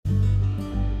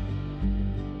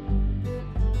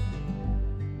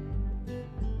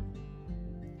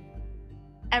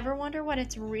Ever wonder what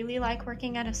it's really like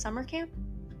working at a summer camp?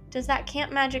 Does that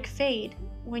camp magic fade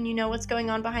when you know what's going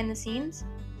on behind the scenes?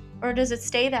 Or does it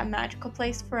stay that magical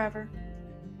place forever?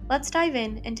 Let's dive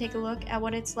in and take a look at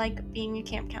what it's like being a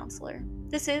camp counselor.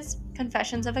 This is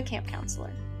Confessions of a Camp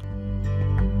Counselor.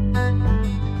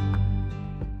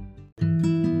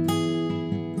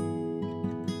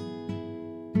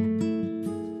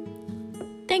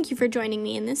 Thank you for joining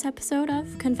me in this episode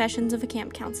of Confessions of a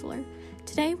Camp Counselor.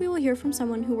 Today we will hear from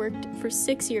someone who worked for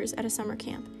 6 years at a summer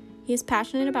camp. He is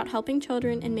passionate about helping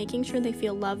children and making sure they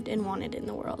feel loved and wanted in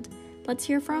the world. Let's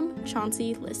hear from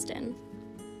Chauncey Liston.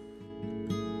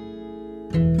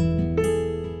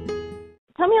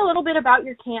 Tell me a little bit about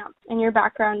your camp and your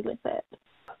background with it.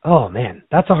 Oh man,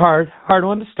 that's a hard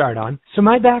one to start on. So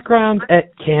my background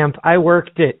at camp, I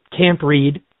worked at Camp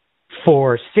Reed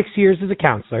for 6 years as a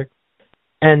counselor,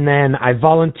 and then I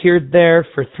volunteered there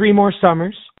for 3 more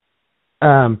summers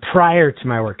prior to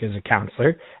my work as a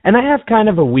counselor. And I have kind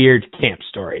of a weird camp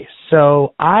story.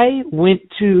 So I went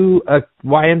to a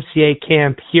YMCA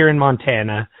camp here in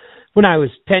Montana when I was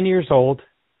 10 years old,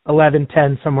 11,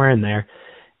 10, somewhere in there.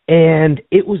 And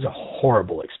it was a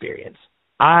horrible experience.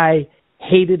 I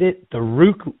hated it. The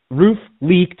roof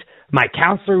leaked. My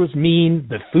counselor was mean.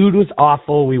 The food was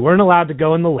awful. We weren't allowed to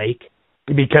go in the lake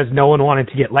because no one wanted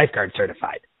to get lifeguard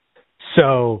certified.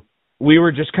 So we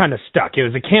were just kind of stuck. It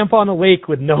was a camp on a lake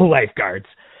with no lifeguards.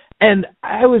 And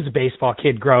I was a baseball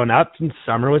kid growing up, and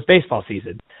summer was baseball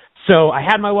season. So I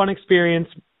had my one experience.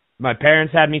 My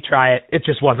parents had me try it. It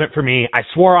just wasn't for me. I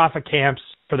swore off of camps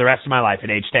for the rest of my life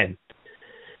at age 10.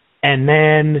 And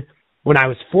then when I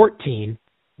was 14,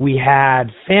 we had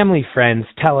family friends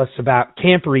tell us about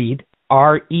Camp Reed,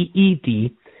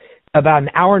 R-E-E-D, about an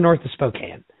hour north of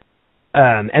Spokane.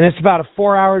 And it's about a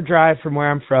 4-hour drive from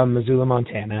where I'm from, Missoula,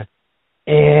 Montana.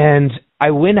 And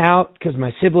I went out because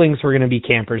my siblings were going to be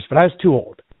campers, but I was too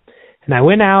old. And I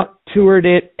went out, toured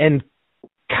it, and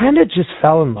kind of just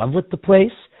fell in love with the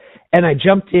place. And I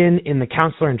jumped in the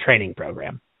counselor and training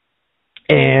program.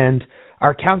 And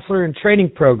our counselor and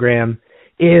training program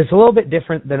is a little bit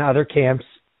different than other camps.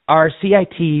 Our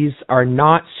CITs are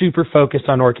not super focused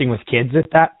on working with kids at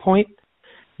that point.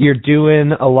 You're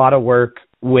doing a lot of work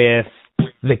with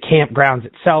the campgrounds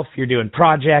itself. You're doing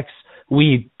projects.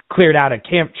 We cleared out a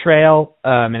camp trail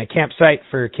and a campsite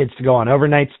for kids to go on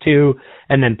overnights to,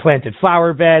 and then planted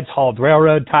flower beds, hauled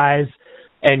railroad ties.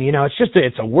 And,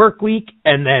 it's a work week.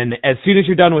 And then as soon as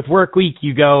you're done with work week,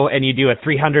 you go and you do a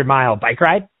 300-mile bike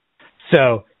ride.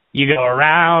 So you go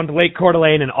around Lake Coeur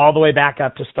d'Alene and all the way back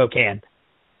up to Spokane.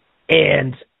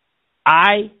 And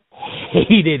I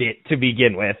hated it to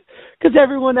begin with because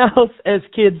everyone else as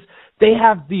kids, they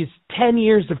have these 10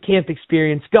 years of camp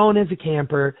experience going as a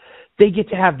camper. They get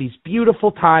to have these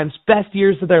beautiful times, best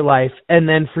years of their life. And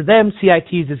then for them,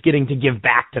 CITs is getting to give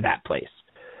back to that place.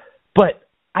 But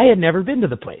I had never been to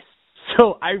the place.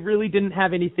 So I really didn't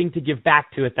have anything to give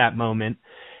back to at that moment.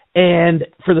 And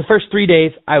for the first 3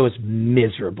 days, I was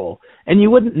miserable. And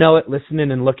you wouldn't know it listening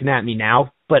and looking at me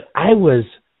now, but I was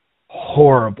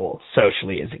horrible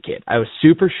socially as a kid. I was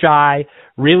super shy,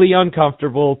 really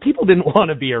uncomfortable. People didn't want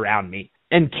to be around me.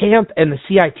 And camp and the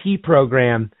CIT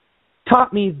program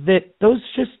taught me that those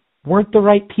just weren't the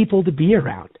right people to be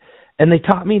around. And they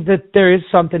taught me that there is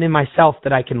something in myself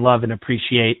that I can love and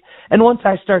appreciate. And once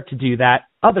I start to do that,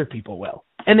 other people will.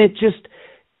 And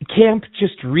camp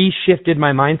just reshifted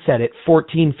my mindset at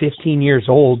 14, 15 years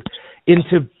old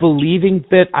into believing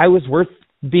that I was worth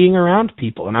being around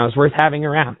people and I was worth having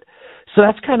around. So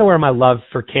that's kind of where my love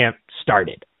for camp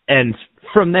started. And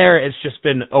from there, it's just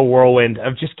been a whirlwind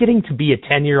of just getting to be a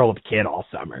 10-year-old kid all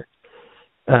summer.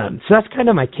 So that's kind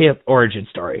of my camp origin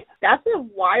story. That's a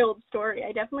wild story.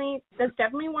 That's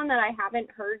definitely one that I haven't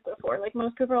heard before. Like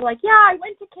most people are like, yeah, I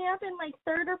went to camp in like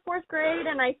 3rd or 4th grade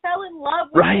and I fell in love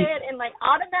with it and like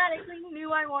automatically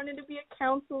knew I wanted to be a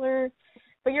counselor.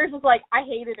 But yours was like, I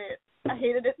hated it. I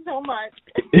hated it so much.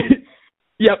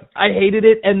 Yep, I hated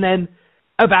it. And then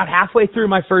about halfway through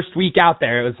my first week out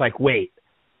there, it was like, wait,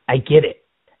 I get it.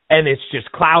 And it's just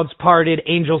clouds parted,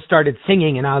 angels started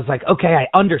singing, and I was like, okay, I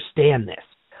understand this.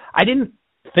 I didn't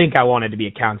think I wanted to be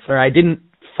a counselor. I didn't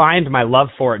find my love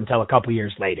for it until a couple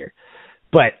years later.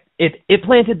 But it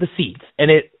planted the seeds,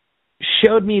 and it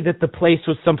showed me that the place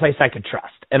was someplace I could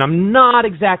trust. And I'm not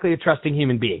exactly a trusting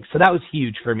human being, so that was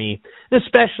huge for me,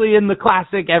 especially in the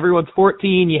classic, everyone's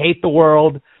 14, you hate the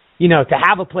world. To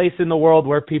have a place in the world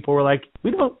where people were like,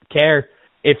 we don't care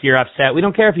if you're upset. We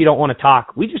don't care if you don't want to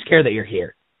talk. We just care that you're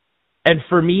here. And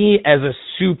for me, as a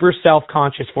super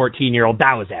self-conscious 14-year-old,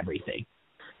 that was everything.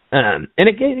 And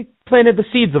it planted the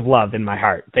seeds of love in my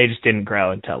heart. They just didn't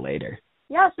grow until later.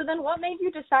 Yeah, so then what made you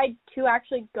decide to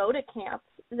actually go to camp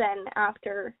then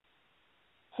after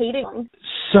hating?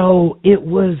 So it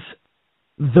was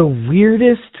the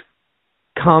weirdest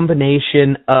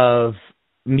combination of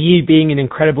me being an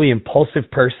incredibly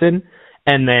impulsive person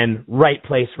and then right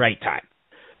place, right time.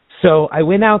 So I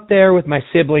went out there with my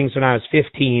siblings when I was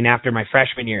 15 after my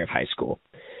freshman year of high school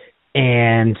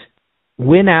and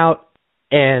went out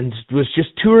and was just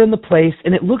touring the place,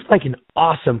 and it looked like an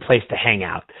awesome place to hang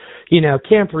out. You know,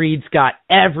 Camp Reed's got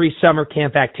every summer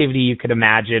camp activity you could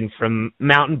imagine, from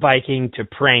mountain biking to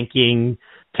pranking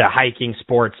to hiking,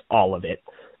 sports, all of it.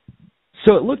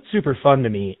 So it looked super fun to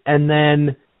me. And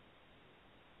then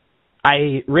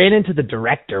I ran into the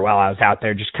director while I was out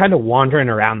there, just kind of wandering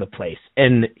around the place,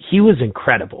 and he was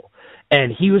incredible.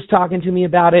 And he was talking to me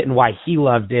about it and why he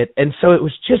loved it. And so it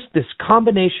was just this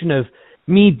combination of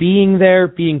me being there,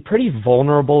 being pretty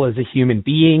vulnerable as a human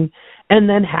being, and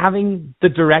then having the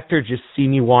director just see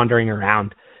me wandering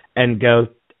around and go,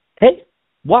 hey,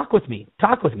 walk with me,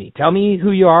 talk with me, tell me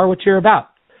who you are, what you're about.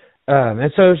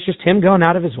 And so it was just him going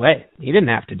out of his way. He didn't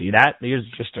have to do that.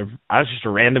 I was just a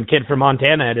random kid from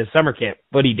Montana at his summer camp,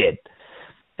 but he did.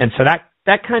 And so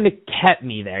that kind of kept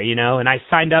me there, you know, and I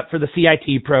signed up for the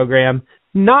CIT program,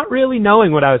 not really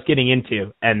knowing what I was getting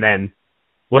into, and then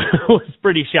was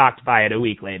pretty shocked by it a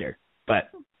week later. But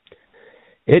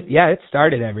it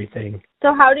started everything.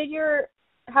 So how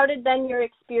did then your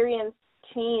experience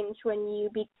change when you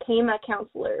became a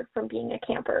counselor from being a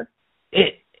camper?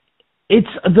 It's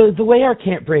the way our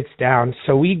camp breaks down.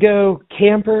 So we go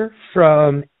camper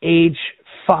from age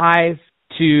 5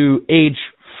 to age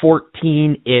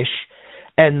 14-ish,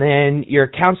 and then you're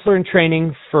a counselor in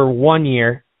training for 1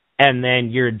 year, and then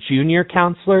you're a junior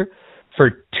counselor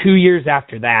for 2 years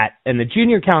after that. And the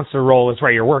junior counselor role is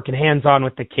where you're working hands-on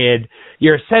with the kid.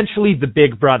 You're essentially the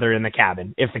big brother in the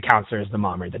cabin if the counselor is the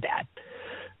mom or the dad.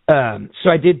 So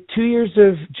I did 2 years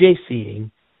of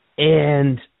JCing,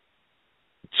 and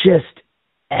just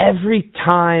every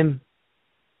time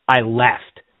I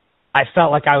left, I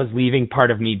felt like I was leaving part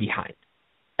of me behind.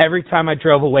 Every time I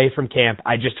drove away from camp,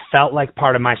 I just felt like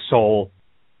part of my soul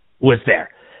was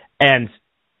there. And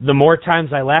the more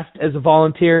times I left as a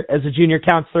volunteer, as a junior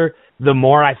counselor, the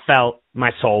more I felt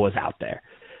my soul was out there.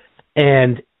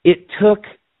 And it took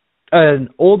an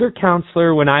older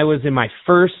counselor when I was in my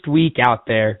first week out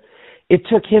there, it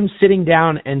took him sitting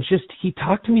down and he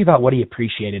talked to me about what he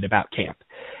appreciated about camp.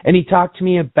 And he talked to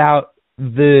me about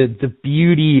the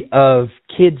beauty of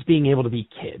kids being able to be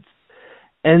kids.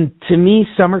 And to me,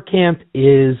 summer camp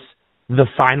is the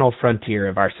final frontier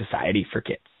of our society for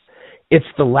kids. It's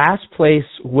the last place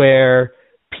where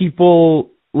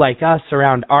people like us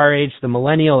around our age, the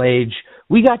millennial age,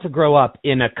 we got to grow up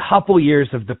in a couple years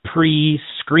of the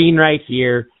pre-screen right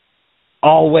here,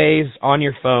 always on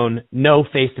your phone, no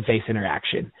face-to-face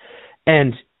interaction.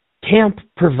 And camp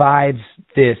provides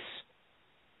this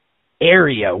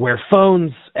area where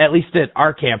phones, at least at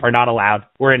our camp, are not allowed.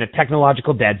 We're in a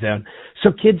technological dead zone.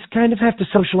 So kids kind of have to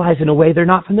socialize in a way they're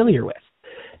not familiar with.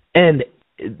 And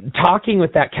talking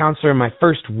with that counselor in my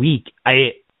first week,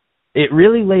 it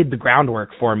really laid the groundwork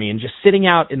for me. And just sitting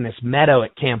out in this meadow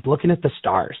at camp, looking at the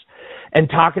stars and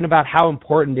talking about how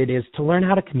important it is to learn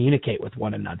how to communicate with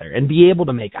one another and be able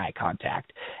to make eye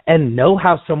contact and know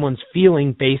how someone's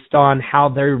feeling based on how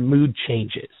their mood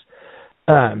changes.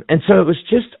 And so it was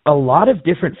just a lot of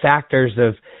different factors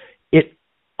of it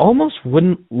almost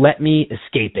wouldn't let me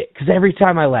escape it, because every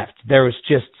time I left, there was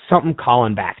just something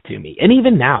calling back to me. And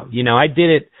even now, you know, I did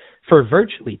it for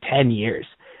virtually 10 years.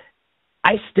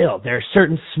 There are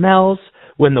certain smells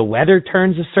when the weather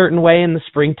turns a certain way in the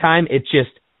springtime,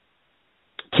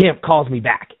 camp calls me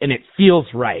back and it feels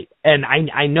right. And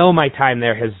I know my time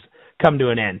there has come to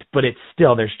an end, but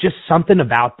there's just something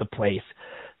about the place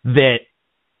that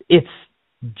it's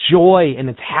joy and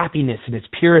it's happiness in its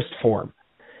purest form.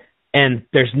 And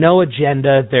there's no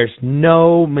agenda, there's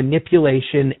no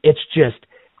manipulation. It's just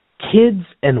kids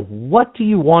and what do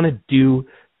you want to do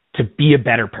to be a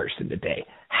better person today?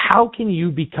 How can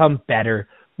you become better?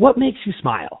 What makes you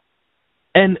smile?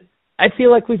 And I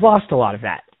feel like we've lost a lot of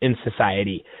that in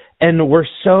society. And we're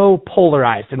so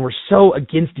polarized and we're so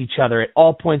against each other at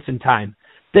all points in time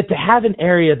that to have an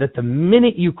area that the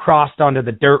minute you crossed onto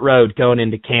the dirt road going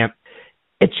into camp,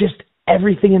 it's just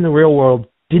everything in the real world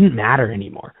didn't matter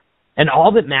anymore. And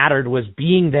all that mattered was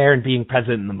being there and being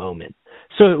present in the moment.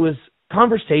 So it was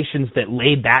conversations that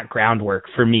laid that groundwork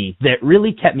for me that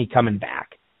really kept me coming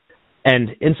back and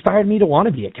inspired me to want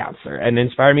to be a counselor and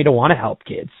inspired me to want to help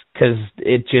kids, because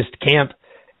camp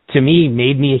to me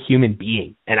made me a human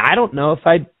being. And I don't know if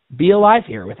I'd be alive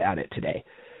here without it today,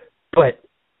 but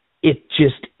it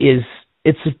just is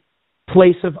it's a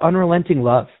place of unrelenting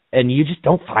love, and you just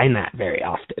don't find that very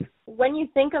often. When you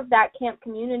think of that camp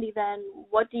community, then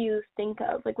what do you think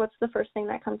of? Like, what's the first thing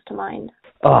that comes to mind?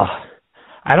 Oh,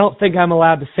 I don't think I'm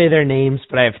allowed to say their names,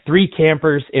 but I have 3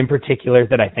 campers in particular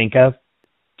that I think of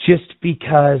just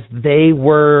because they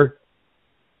were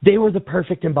the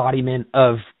perfect embodiment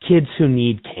of kids who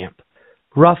need camp.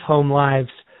 Rough home lives,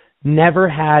 never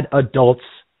had adults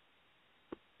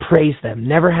praise them,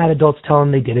 never had adults tell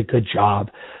them they did a good job,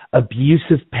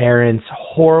 abusive parents,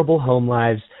 horrible home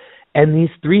lives. And these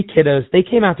 3 kiddos, they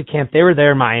came out to camp. They were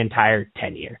there my entire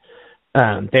tenure.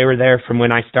 They were there from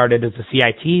when I started as a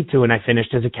CIT to when I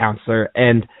finished as a counselor.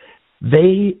 And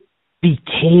they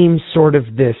became sort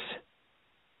of this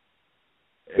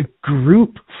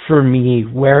group for me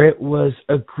where it was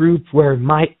a group where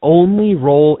my only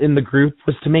role in the group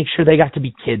was to make sure they got to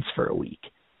be kids for a week.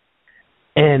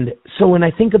 And so when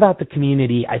I think about the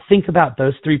community, I think about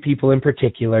those 3 people in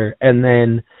particular, and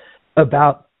then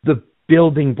about the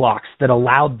building blocks that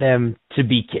allowed them to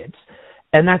be kids.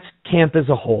 And that's camp as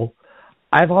a whole.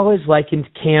 I've always likened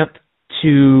camp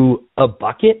to a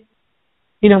bucket.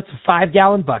 You know, it's a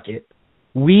 5-gallon bucket.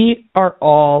 We are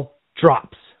all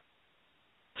drops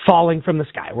falling from the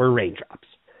sky. We're raindrops.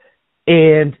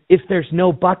 And if there's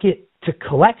no bucket to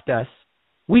collect us,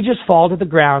 we just fall to the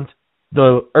ground.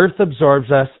 The earth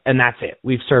absorbs us, and that's it.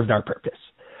 We've served our purpose.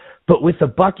 But with a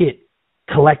bucket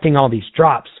collecting all these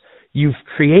drops, you've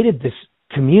created this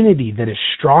community that is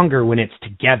stronger when it's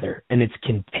together and it's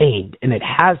contained and it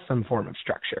has some form of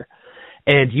structure.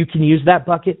 And you can use that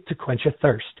bucket to quench a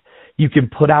thirst. You can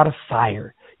put out a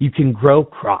fire. You can grow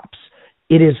crops.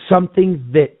 It is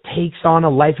something that takes on a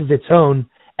life of its own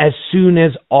as soon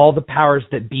as all the powers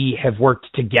that be have worked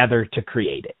together to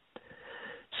create it.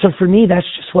 So for me, that's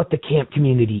just what the camp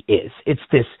community is. It's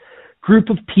this group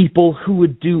of people who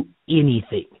would do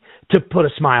anything to put a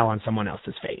smile on someone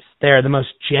else's face. They're the most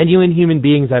genuine human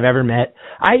beings I've ever met.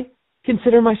 I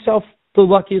consider myself the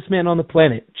luckiest man on the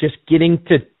planet, just getting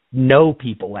to know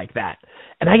people like that.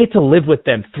 And I get to live with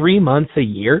them 3 months a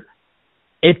year.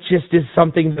 It just is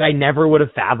something that I never would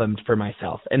have fathomed for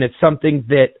myself. And it's something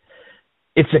that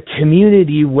it's a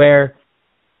community where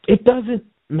it doesn't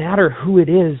matter who it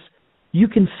is. You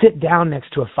can sit down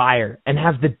next to a fire and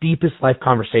have the deepest life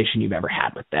conversation you've ever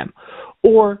had with them.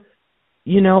 Or,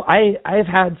 you know, I've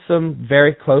had some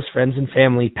very close friends and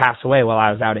family pass away while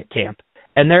I was out at camp.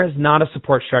 And there is not a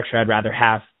support structure I'd rather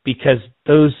have, because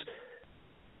those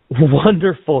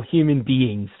wonderful human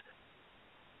beings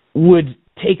would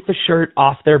take the shirt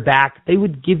off their back. They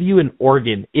would give you an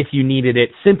organ if you needed it,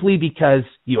 simply because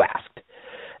you asked.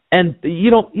 And you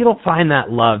don't find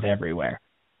that love everywhere.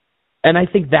 And I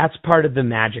think that's part of the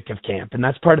magic of camp, and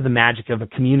that's part of the magic of a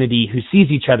community who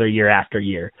sees each other year after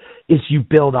year, is you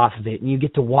build off of it, and you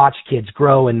get to watch kids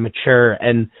grow and mature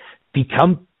and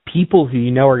become people who you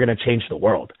know are going to change the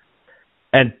world.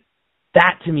 And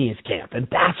that, to me, is camp. And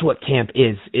that's what camp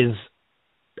is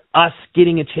us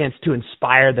getting a chance to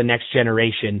inspire the next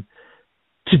generation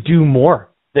to do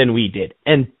more than we did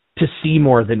and to see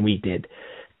more than we did.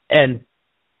 And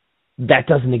that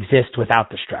doesn't exist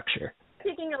without the structure.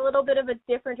 Taking a little bit of a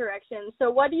different direction. So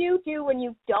what do you do when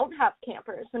you don't have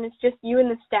campers, when it's just you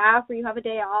and the staff, or you have a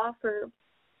day off, or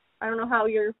I don't know how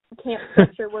your camp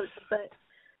structure works, but...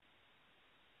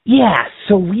 Yeah,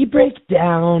 so we break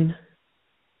down,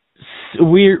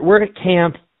 we're at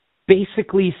camp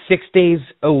basically 6 days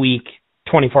a week,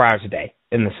 24 hours a day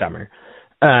in the summer.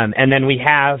 And then we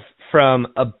have from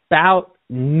about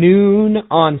noon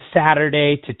on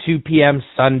Saturday to 2 p.m.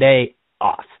 Sunday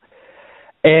off.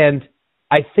 And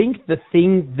I think the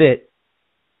thing that,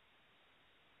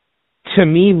 to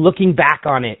me, looking back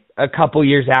on it a couple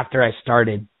years after I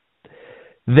started,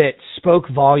 that spoke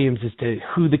volumes as to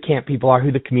who the camp people are,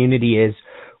 who the community is,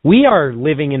 we are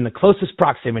living in the closest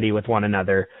proximity with one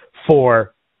another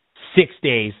for 6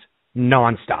 days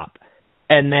nonstop.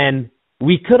 And then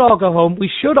we could all go home. We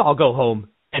should all go home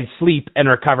and sleep and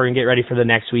recover and get ready for the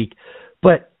next week.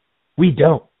 But we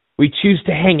don't. We choose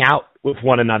to hang out with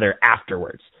one another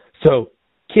afterwards. So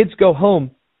kids go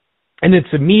home, and it's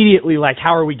immediately like,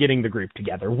 how are we getting the group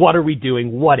together? What are we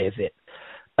doing? What is it?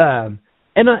 And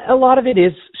a lot of it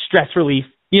is stress relief.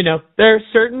 You know, there are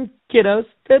certain kiddos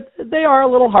that they are a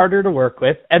little harder to work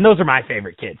with, and those are my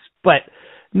favorite kids. But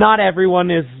not everyone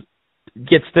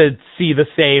gets to see the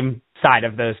same side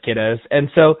of those kiddos. And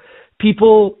so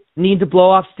people need to blow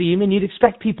off steam, and you'd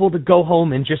expect people to go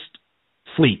home and just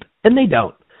sleep, and they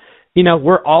don't. You know,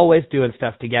 we're always doing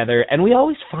stuff together, and we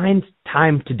always find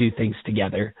time to do things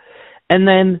together. And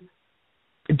then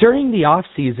during the off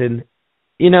season,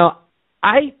 you know,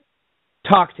 I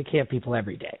talk to camp people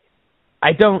every day.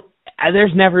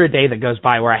 there's never a day that goes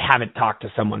by where I haven't talked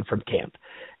to someone from camp.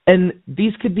 And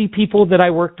these could be people that I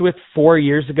worked with 4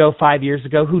 years ago, 5 years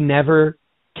ago, who never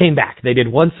came back. They did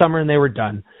one summer and they were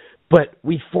done. But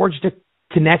we forged a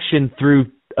connection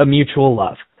through a mutual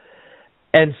love.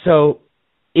 And so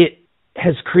it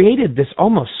has created this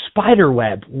almost spider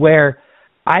web where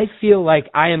I feel like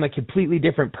I am a completely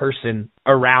different person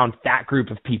around that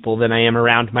group of people than I am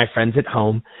around my friends at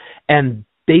home. And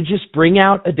they just bring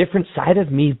out a different side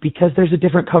of me because there's a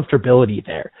different comfortability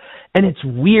there. And it's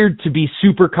weird to be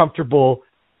super comfortable,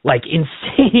 like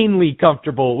insanely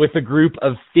comfortable with a group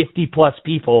of 50 plus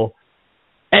people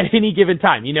at any given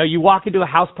time. You know, you walk into a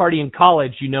house party in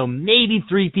college, you know, maybe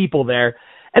 3 people there,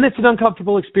 and it's an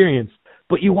uncomfortable experience.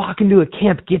 But you walk into a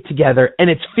camp get together and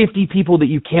it's 50 people that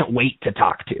you can't wait to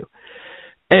talk to.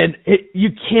 And you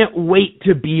can't wait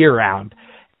to be around.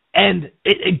 And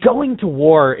going to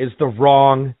war is the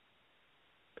wrong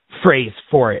phrase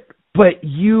for it. But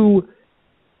you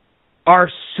are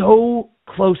so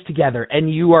close together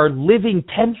and you are living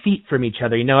 10 feet from each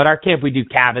other. You know, at our camp, we do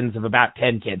cabins of about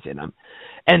 10 kids in them.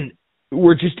 And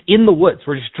we're just in the woods.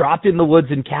 We're just dropped in the woods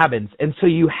in cabins. And so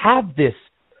you have this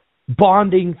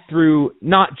bonding through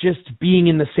not just being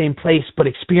in the same place, but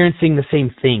experiencing the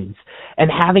same things and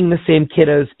having the same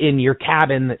kiddos in your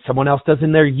cabin that someone else does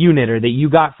in their unit or that you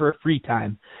got for a free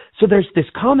time. So there's this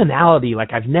commonality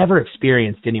like I've never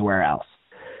experienced anywhere else.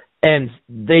 And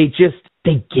they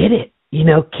get it. You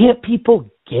know, camp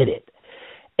people get it.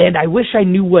 And I wish I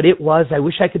knew what it was. I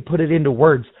wish I could put it into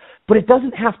words, but it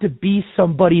doesn't have to be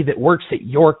somebody that works at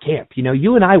your camp. You know,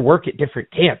 you and I work at different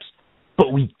camps.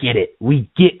 But we get it.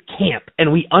 We get camp,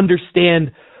 and we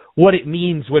understand what it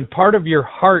means when part of your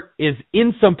heart is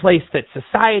in some place that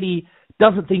society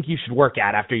doesn't think you should work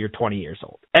at after you're 20 years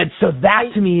old. And so that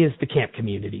to me is the camp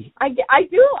community. I get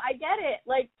it.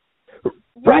 Like,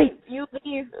 right. You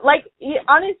leave. Like,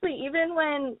 honestly, even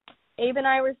when Abe and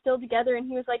I were still together and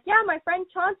he was like, yeah, my friend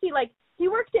Chauncey, like, he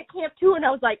worked at camp too. And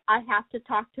I was like, I have to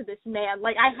talk to this man.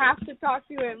 Like, I have to talk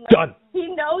to him. Like, done. He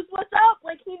knows what's up.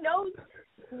 Like, he knows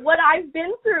what I've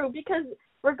been through, because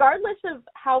regardless of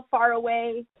how far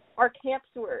away our camps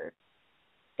were,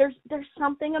 there's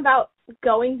something about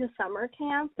going to summer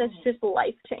camp that's just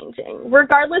life-changing,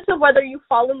 regardless of whether you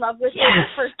fall in love with it the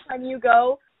first time you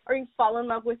go or you fall in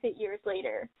love with it years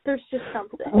later. There's just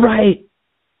something. Right.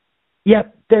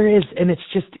 Yep, there is. And it's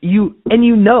just you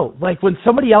know, like when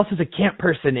somebody else is a camp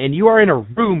person and you are in a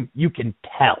room, you can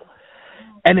tell.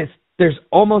 And there's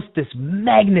almost this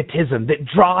magnetism that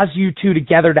draws you two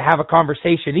together to have a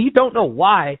conversation. And you don't know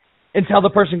why until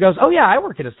the person goes, oh, yeah, I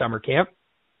work at a summer camp.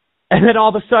 And then all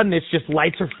of a sudden it's just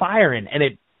lights are firing and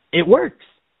it works.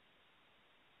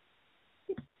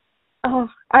 Oh,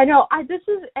 I know. This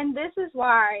is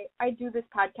why I do this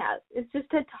podcast. It's just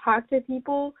to talk to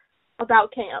people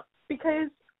about camp, because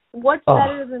what's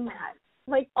better than that?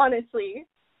 Like, honestly,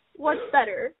 what's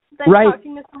better than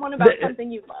talking to someone about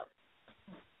something you love?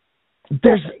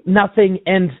 There's nothing,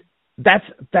 and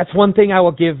that's one thing I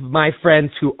will give my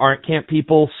friends who aren't camp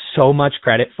people so much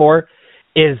credit for,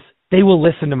 is they will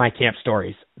listen to my camp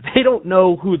stories. They don't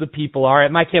know who the people are.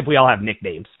 At my camp, we all have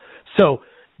nicknames. So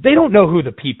they don't know who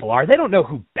the people are. They don't know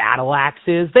who Battle Axe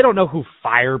is. They don't know who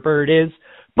Firebird is,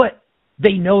 but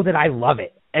they know that I love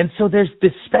it. And so there's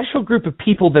this special group of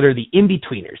people that are the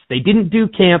in-betweeners. They didn't do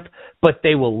camp, but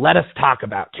they will let us talk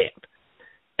about camp.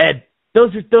 And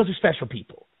those are special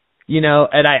people. You know,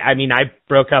 and I mean, I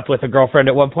broke up with a girlfriend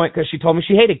at one point because she told me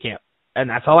she hated camp. And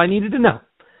that's all I needed to know.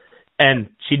 And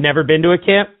she'd never been to a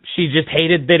camp. She just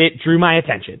hated that it drew my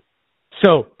attention.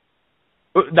 So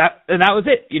that was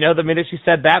it. You know, the minute she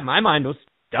said that, my mind was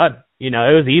done. You know,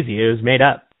 it was easy. It was made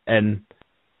up. And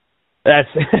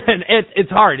and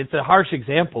it's hard. It's a harsh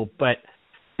example, but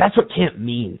that's what camp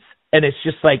means. And it's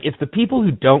just like, if the people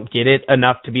who don't get it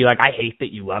enough to be like, I hate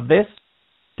that you love this,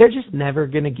 they're just never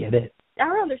going to get it. I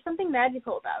don't know, there's something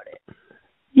magical about it.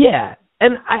 Yeah,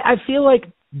 and I feel like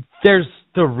there's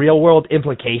the real world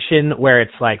implication where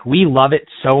it's like we love it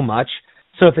so much,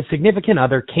 so if a significant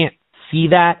other can't see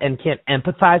that and can't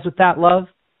empathize with that love,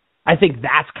 I think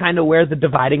that's kind of where the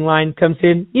dividing line comes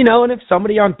in. You know, and if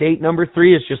somebody on date number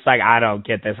 3 is just like, I don't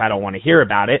get this, I don't want to hear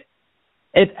about it,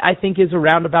 I think is a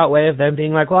roundabout way of them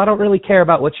being like, well, I don't really care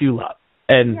about what you love.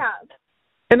 And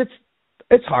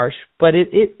it's harsh, but it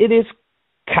is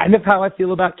kind of how I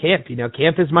feel about camp. You know,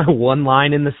 camp is my one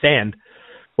line in the sand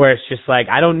where it's just like,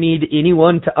 I don't need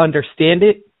anyone to understand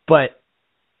it, but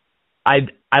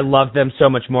I love them so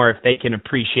much more if they can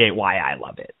appreciate why I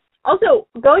love it. Also,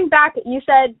 going back, you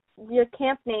said your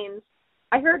camp names.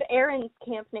 I heard Aaron's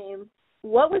camp name.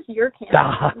 What was your camp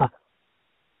name?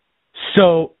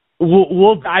 So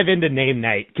we'll dive into name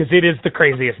night because it is the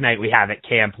craziest night we have at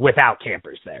camp without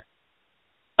campers there.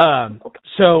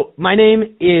 So my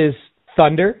name is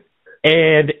Thunder,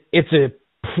 and it's a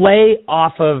play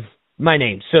off of my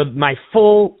name. So my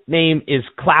full name is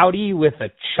Cloudy with a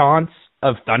chance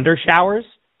of thunder showers.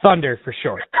 Thunder for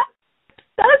short.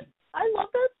 I love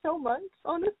that so much.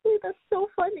 Honestly, that's so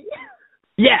funny.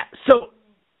 Yeah, so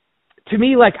to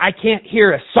me, like, I can't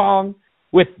hear a song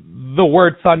with the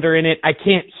word thunder in it. I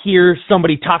can't hear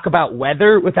somebody talk about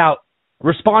weather without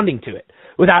responding to it,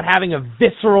 without having a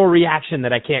visceral reaction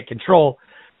that I can't control.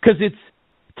 Because it's,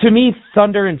 to me,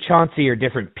 Thunder and Chauncey are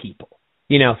different people.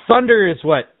 You know, Thunder is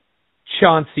what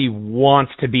Chauncey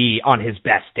wants to be on his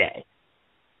best day.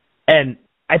 And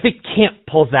I think camp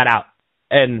pulls that out.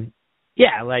 And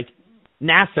yeah, like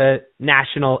NASA,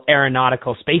 National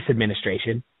Aeronautical Space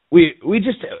Administration,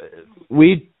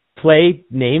 we play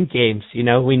name games. You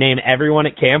know, we name everyone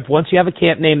at camp. Once you have a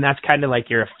camp name, that's kind of like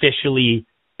you're officially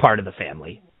part of the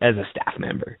family as a staff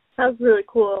member. That's really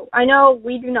cool. I know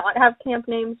we do not have camp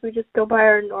names. We just go by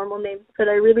our normal names, but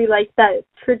I really like that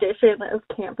tradition of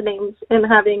camp names and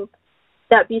having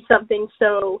that be something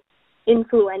so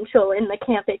influential in the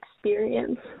camp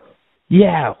experience.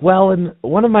 Yeah, well, and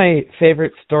one of my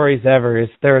favorite stories ever is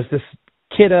there was this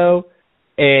kiddo,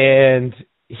 and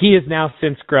he is now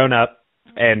since grown up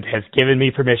and has given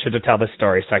me permission to tell this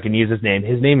story so I can use his name.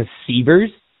 His name is Seavers,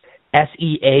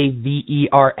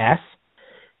 Seavers.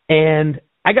 And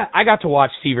I got to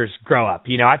watch Seavers grow up.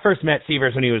 You know, I first met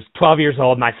Seavers when he was 12 years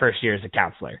old, my first year as a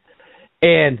counselor.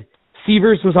 And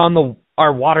Seavers was on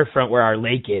our waterfront where our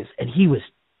lake is, and he was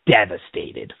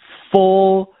devastated.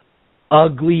 Full,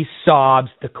 ugly sobs.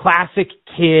 The classic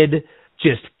kid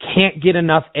just can't get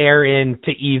enough air in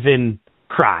to even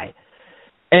cry.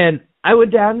 And I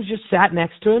went down and just sat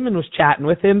next to him and was chatting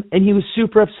with him, and he was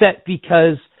super upset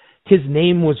because his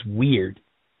name was weird.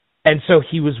 And so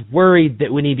he was worried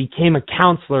that when he became a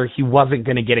counselor, he wasn't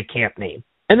going to get a camp name.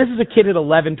 And this is a kid at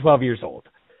 11, 12 years old.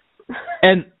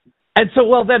 And so,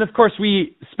 well, then, of course,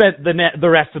 we spent the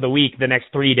rest of the week, the next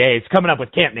 3 days, coming up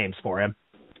with camp names for him.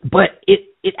 But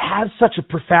it has such a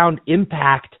profound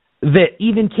impact that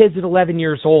even kids at 11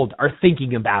 years old are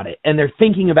thinking about it, and they're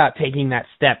thinking about taking that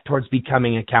step towards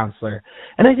becoming a counselor.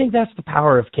 And I think that's the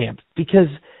power of camp, because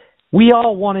we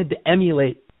all wanted to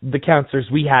emulate the counselors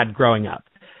we had growing up.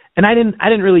 And I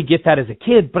didn't really get that as a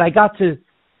kid, but I got to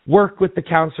work with the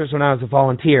counselors when I was a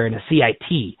volunteer in a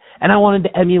CIT, and I wanted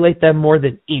to emulate them more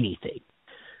than anything.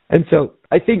 And so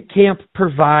I think camp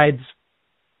provides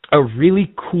a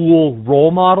really cool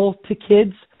role model to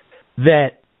kids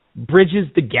that bridges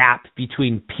the gap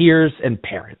between peers and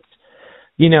parents.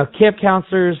 You know, camp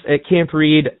counselors at Camp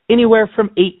Reed, anywhere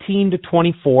from 18 to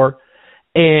 24,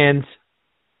 and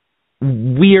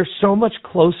we are so much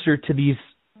closer to these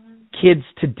kids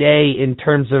today in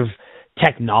terms of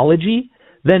technology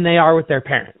than they are with their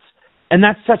parents. And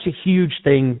that's such a huge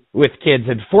thing with kids.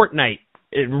 And Fortnite,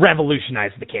 it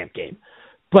revolutionized the camp game.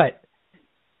 But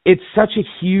it's such a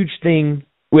huge thing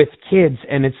with kids,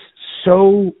 and it's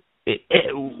so...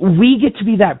 we get to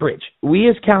be that bridge. We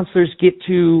as counselors get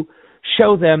to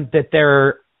show them that there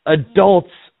are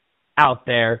adults out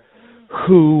there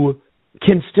who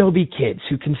can still be kids,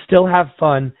 who can still have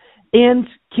fun, and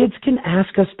kids can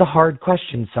ask us the hard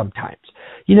questions sometimes.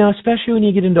 You know, especially when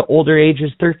you get into older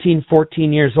ages, 13,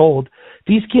 14 years old,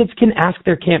 these kids can ask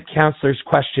their camp counselors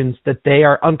questions that they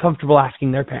are uncomfortable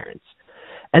asking their parents.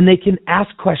 And they can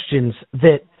ask questions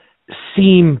that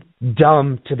seem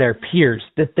dumb to their peers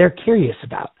that they're curious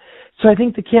about. So I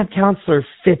think the camp counselor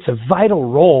fits a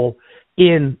vital role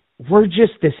in, we're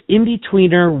just this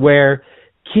in-betweener where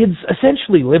kids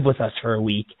essentially live with us for a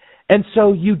week. And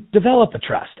so you develop a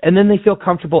trust, and then they feel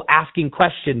comfortable asking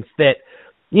questions that,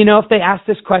 you know, if they asked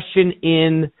this question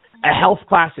in a health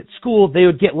class at school, they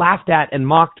would get laughed at and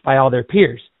mocked by all their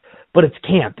peers. But it's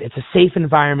camp. It's a safe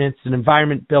environment. It's an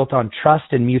environment built on trust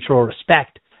and mutual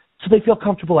respect. So they feel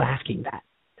comfortable asking that.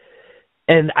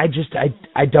 And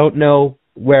I don't know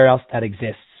where else that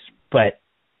exists but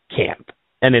camp.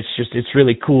 And it's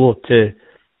really cool to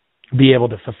be able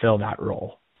to fulfill that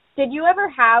role. Did you ever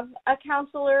have a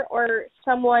counselor or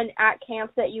someone at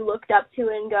camp that you looked up to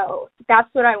and go, that's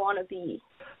what I want to be?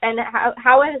 And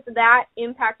how has that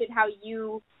impacted how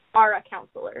you are a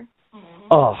counselor?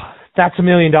 Oh, that's $1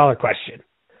 million question.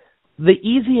 The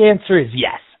easy answer is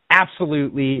yes,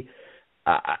 absolutely.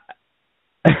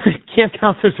 Camp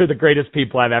counselors are the greatest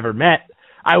people I've ever met.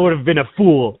 I would have been a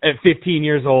fool at 15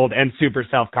 years old and super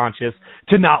self-conscious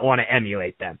to not want to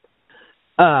emulate them.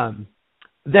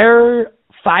 There are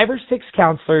 5 or 6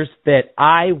 counselors that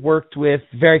I worked with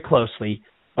very closely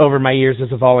over my years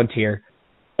as a volunteer.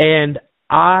 And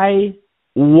I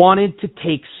wanted to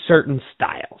take certain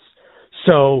styles.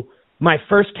 So my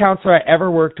first counselor I ever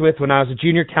worked with when I was a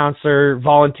junior counselor,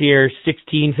 volunteer,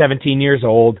 16, 17 years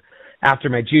old, after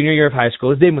my junior year of high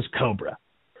school, his name was Cobra.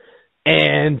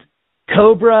 And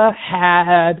Cobra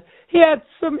had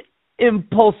some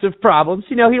impulsive problems.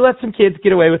 You know, he let some kids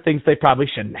get away with things they probably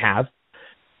shouldn't have.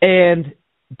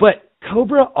 But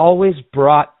Cobra always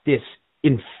brought this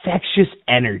infectious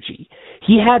energy.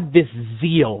 He had this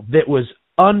zeal that was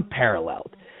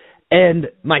unparalleled. And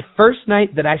my first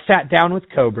night that I sat down with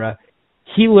Cobra,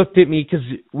 he looked at me, because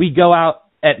we go out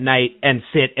at night and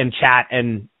sit and chat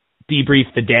and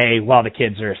debrief the day while the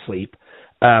kids are asleep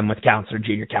with counselor,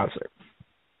 junior counselor.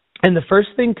 And the first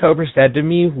thing Cobra said to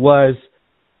me was,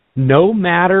 no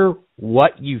matter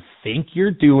what you think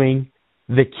you're doing,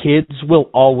 the kids will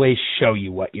always show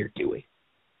you what you're doing.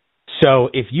 So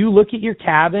if you look at your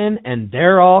cabin and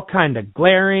they're all kind of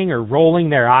glaring or rolling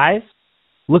their eyes,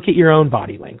 look at your own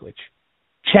body language.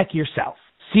 Check yourself.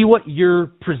 See what you're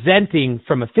presenting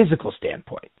from a physical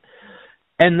standpoint.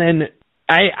 And then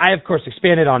I of course,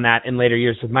 expanded on that in later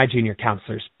years with my junior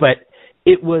counselors, but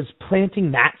it was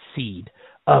planting that seed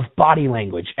of body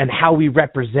language and how we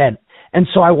represent. And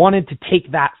so I wanted to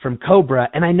take that from Cobra,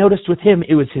 and I noticed with him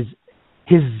it was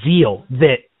his zeal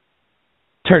that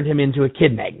turned him into a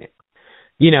kid magnet.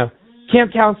 You know,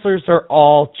 camp counselors are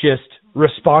all just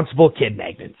responsible kid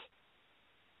magnets.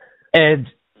 And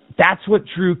that's what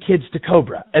drew kids to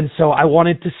Cobra. And so I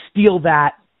wanted to steal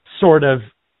that sort of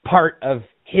part of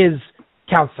his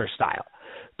counselor style.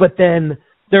 But then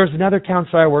there was another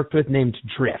counselor I worked with named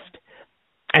Drift.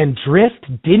 And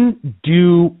Drift didn't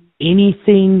do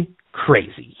anything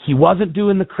crazy. He wasn't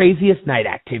doing the craziest night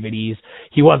activities.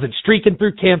 He wasn't streaking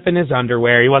through camp in his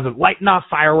underwear. He wasn't lighting off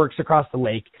fireworks across the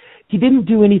lake. He didn't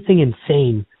do anything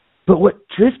insane. But what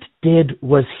Drift did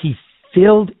was he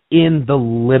filled in the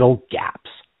little gaps.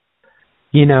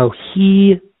 You know,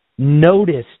 he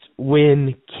noticed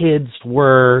when kids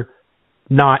were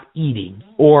not eating,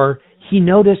 or he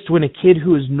noticed when a kid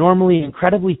who is normally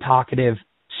incredibly talkative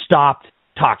stopped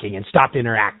talking and stopped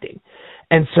interacting.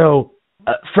 And so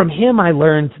from him, I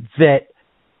learned that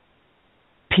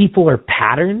people are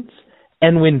patterns,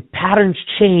 and when patterns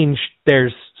change,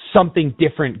 there's something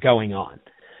different going on.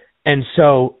 And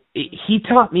so he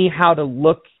taught me how to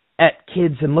look at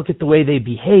kids and look at the way they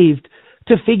behaved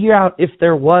to figure out if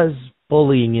there was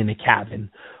bullying in a cabin,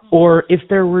 or if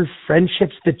there were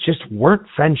friendships that just weren't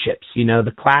friendships. You know,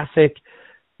 the classic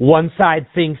one side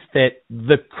thinks that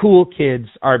the cool kids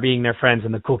are being their friends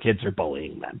and the cool kids are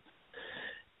bullying them.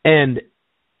 And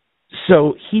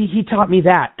so he taught me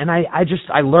that. And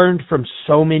I learned from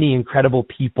so many incredible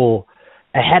people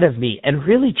ahead of me, and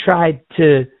really tried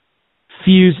to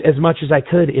fuse as much as I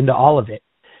could into all of it.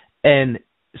 And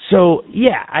so,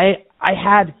 yeah, I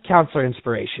had counselor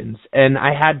inspirations and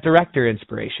I had director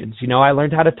inspirations. You know, I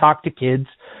learned how to talk to kids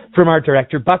from our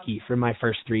director, Bucky, from my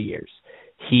first 3 years.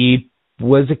 He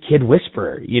was a kid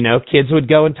whisperer. You know, kids would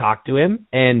go and talk to him,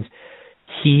 and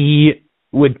he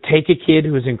would take a kid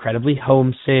who was incredibly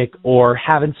homesick or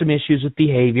having some issues with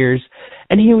behaviors,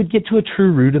 and he would get to a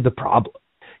true root of the problem.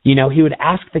 You know, he would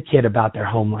ask the kid about their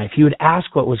home life. He would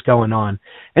ask what was going on.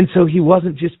 And so he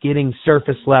wasn't just getting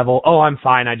surface level, oh, I'm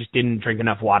fine, I just didn't drink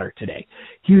enough water today.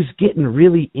 He was getting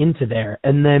really into there.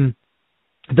 And then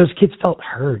those kids felt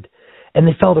heard and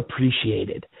they felt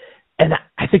appreciated. And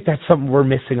I think that's something we're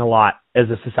missing a lot as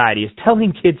a society, is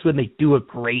telling kids when they do a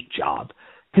great job,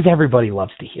 because everybody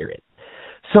loves to hear it.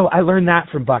 So I learned that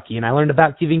from Bucky, and I learned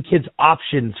about giving kids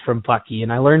options from Bucky,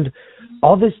 and I learned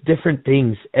all these different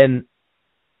things. And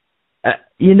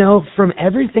you know, from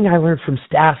everything I learned from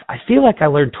staff, I feel like I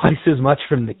learned twice as much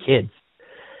from the kids.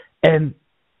 And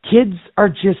kids are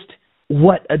just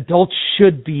what adults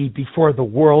should be before the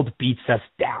world beats us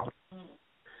down.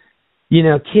 You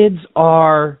know, kids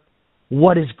are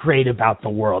what is great about the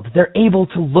world. They're able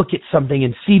to look at something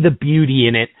and see the beauty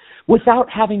in it without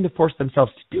having to force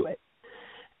themselves to do it.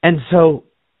 And so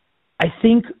I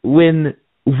think when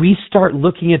we start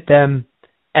looking at them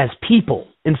as people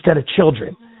instead of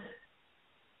children,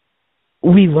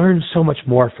 we learn so much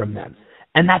more from them.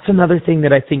 And that's another thing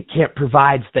that I think camp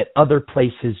provides that other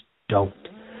places don't.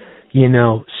 You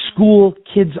know, school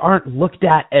kids aren't looked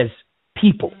at as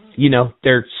people. You know,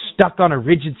 they're stuck on a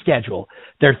rigid schedule.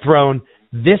 They're thrown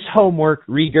this homework,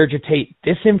 regurgitate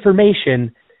this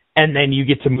information, and then you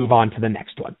get to move on to the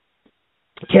next one.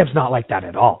 Camp's not like that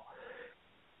at all.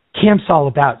 Camp's all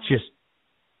about just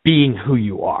being who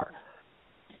you are.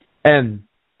 And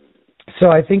so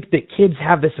I think that kids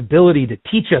have this ability to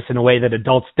teach us in a way that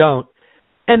adults don't.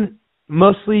 And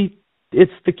mostly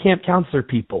it's the camp counselor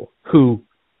people who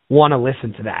want to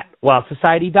listen to that, while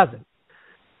society doesn't.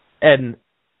 And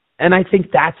I think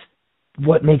that's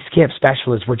what makes camp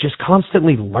special, is we're just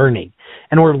constantly learning,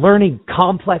 and we're learning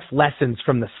complex lessons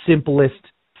from the simplest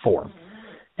form.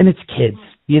 And it's kids.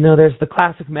 There's the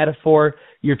classic metaphor,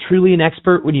 you're truly an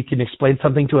expert when you can explain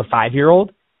something to a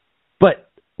 5-year-old.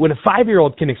 But when a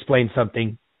 5-year-old can explain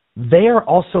something, they are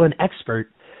also an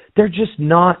expert. They're just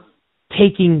not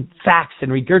taking facts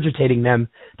and regurgitating them.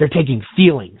 They're taking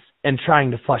feelings and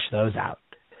trying to flush those out.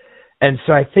 And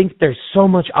so I think there's so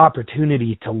much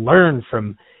opportunity to learn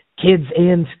from kids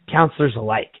and counselors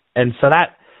alike. And so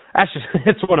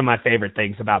it's one of my favorite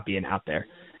things about being out there,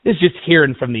 is just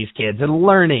hearing from these kids and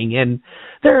learning. And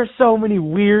there are so many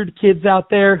weird kids out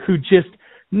there who just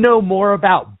know more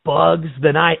about bugs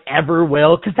than I ever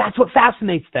will, because that's what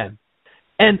fascinates them.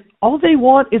 And all they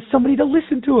want is somebody to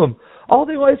listen to them. All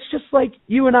they want, it's just like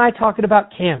you and I talking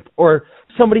about camp, or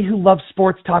somebody who loves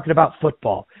sports talking about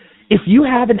football. If you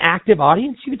have an active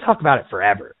audience, you can talk about it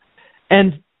forever.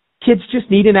 And kids just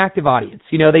need an active audience.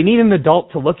 They need an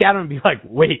adult to look at them and be like,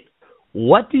 wait,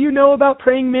 what do you know about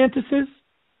praying mantises?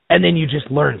 And then you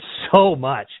just learn so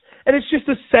much. And it's just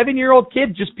a 7-year-old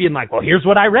kid just being like, well, here's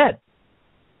what I read.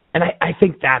 And I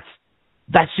think that's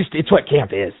just, it's what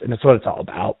camp is, and it's what it's all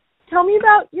about. Tell me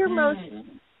about your most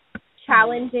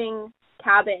challenging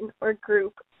cabin or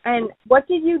group, and what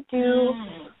did you do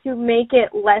to make it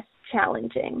less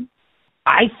challenging?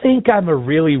 I think I'm a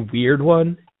really weird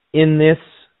one in this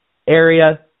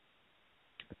area.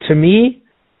 To me,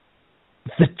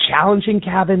 the challenging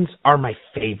cabins are my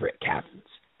favorite cabins.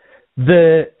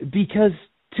 Because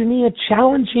to me, a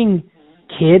challenging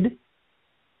kid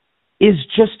is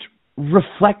just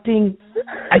reflecting,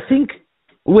 I think,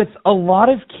 with a lot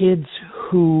of kids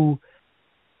who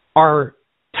are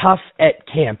tough at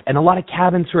camp, and a lot of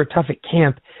cabins who are tough at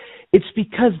camp, it's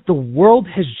because the world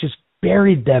has just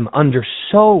buried them under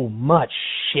so much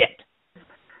shit.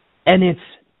 And it's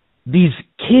these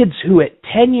kids who at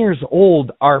 10 years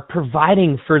old are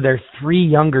providing for their 3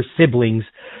 younger siblings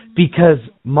because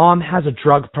mom has a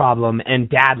drug problem and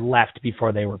dad left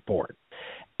before they were born.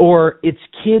 Or it's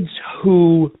kids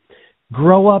who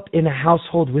grow up in a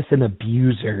household with an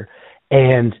abuser,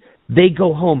 and they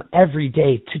go home every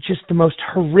day to just the most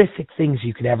horrific things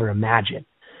you could ever imagine.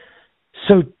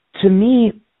 So to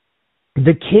me,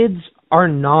 the kids are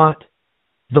not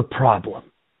the problem.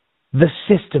 The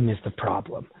system is the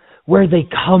problem. Where they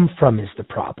come from is the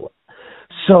problem.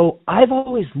 So I've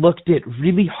always looked at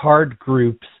really hard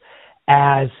groups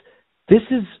as, this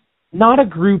is not a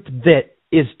group that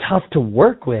is tough to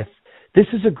work with. This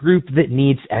is a group that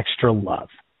needs extra love.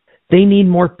 They need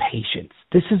more patience.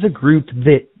 This is a group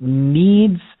that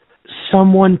needs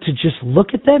someone to just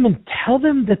look at them and tell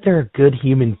them that they're a good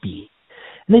human being.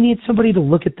 And they need somebody to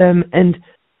look at them and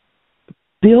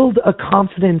build a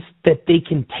confidence that they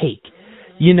can take.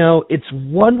 It's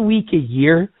 1 week a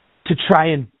year to try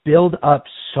and build up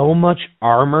so much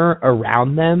armor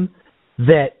around them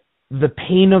that the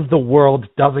pain of the world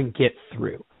doesn't get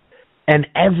through. And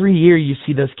every year you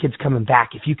see those kids coming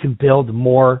back if you can build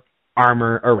more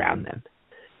armor around them.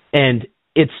 And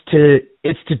it's to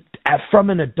from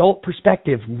an adult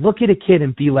perspective, look at a kid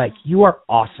and be like, you are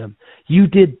awesome. You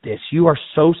did this. You are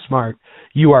so smart.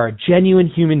 You are a genuine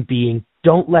human being.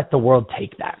 Don't let the world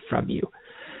take that from you.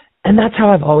 And that's how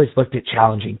I've always looked at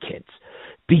challenging kids,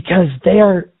 because they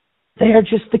are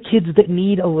just the kids that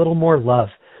need a little more love.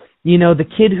 The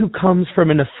kid who comes from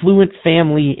an affluent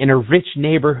family in a rich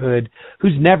neighborhood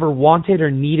who's never wanted or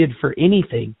needed for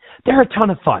anything, they're a ton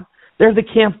of fun. They're the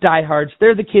camp diehards.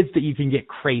 They're the kids that you can get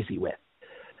crazy with.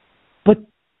 But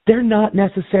they're not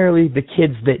necessarily the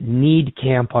kids that need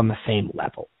camp on the same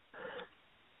level.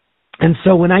 And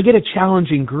so when I get a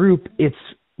challenging group, it's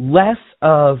less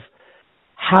of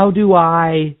how do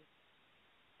I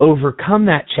overcome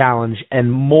that challenge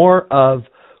and more of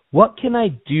what can I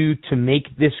do to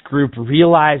make this group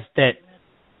realize that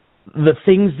the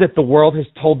things that the world has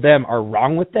told them are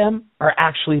wrong with them are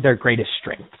actually their greatest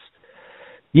strengths.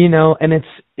 And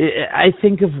I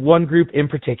think of one group in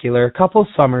particular. A couple of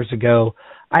summers ago,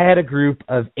 I had a group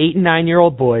of 8 and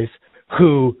 9-year-old boys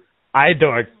who I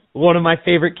adored. One of my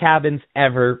favorite cabins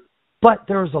ever, but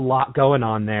there was a lot going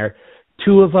on there.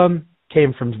 2 of them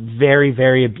came from very,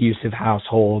 very abusive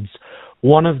households.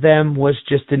 One of them was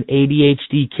just an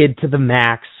ADHD kid to the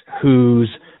max whose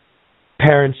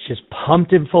parents just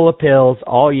pumped him full of pills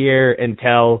all year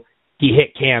until he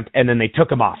hit camp, and then they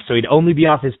took him off. So he'd only be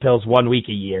off his pills 1 week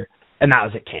a year, and that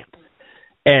was at camp.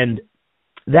 And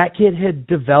that kid had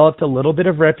developed a little bit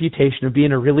of reputation of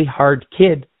being a really hard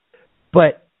kid,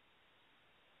 but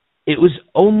it was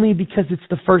only because it's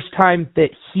the first time that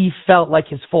he felt like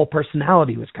his full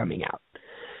personality was coming out.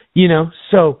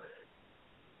 So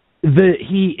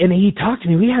he talked to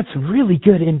me. We had some really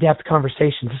good in-depth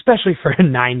conversations, especially for a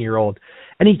 9-year-old.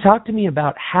 And he talked to me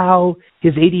about how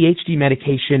his ADHD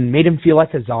medication made him feel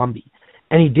like a zombie.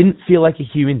 And he didn't feel like a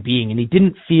human being. And he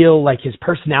didn't feel like his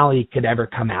personality could ever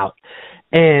come out.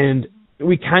 And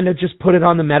we kind of just put it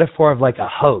on the metaphor of like a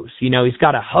hose. He's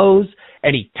got a hose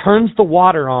and he turns the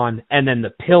water on and then the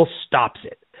pill stops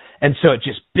it. And so it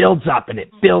just builds up and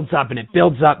it builds up and it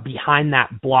builds up behind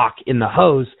that block in the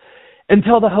hose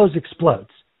until the hose explodes.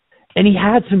 And he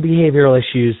had some behavioral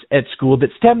issues at school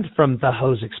that stemmed from the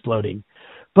hose exploding.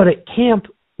 But at camp,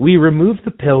 we removed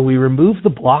the pill, we removed the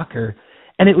blocker,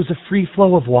 and it was a free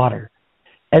flow of water.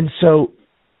 And so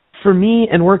for me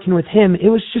and working with him, it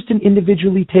was just an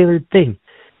individually tailored thing.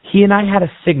 He and I had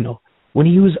a signal. When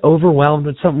he was overwhelmed,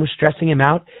 when something was stressing him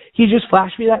out, he just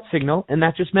flashed me that signal, and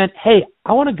that just meant, hey,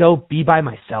 I want to go be by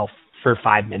myself for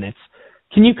 5 minutes.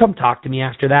 Can you come talk to me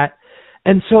after that?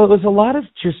 And so it was a lot of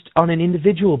just on an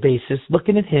individual basis,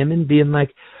 looking at him and being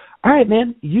like, all right,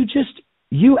 man,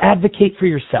 you advocate for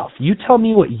yourself. You tell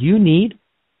me what you need,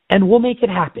 and we'll make it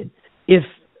happen. If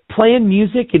playing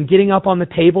music and getting up on the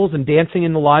tables and dancing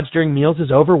in the lodge during meals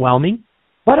is overwhelming,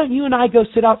 why don't you and I go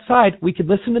sit outside? We could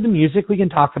listen to the music. We can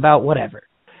talk about whatever.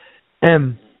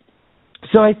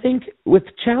 So I think with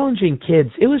challenging kids,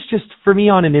 it was just for me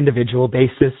on an individual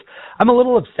basis. I'm a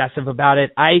little obsessive about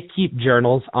it. I keep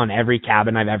journals on every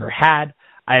cabin I've ever had.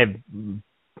 I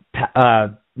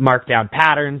have mark down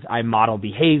patterns. I model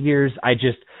behaviors.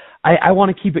 I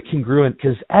want to keep it congruent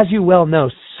because, as you well know,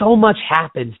 so much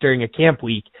happens during a camp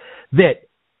week that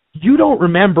you don't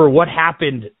remember what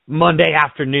happened Monday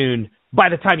afternoon by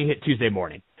the time you hit Tuesday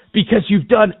morning because you've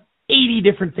done 80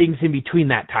 different things in between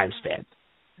that time span.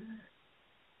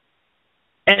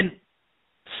 And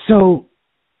so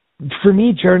for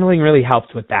me, journaling really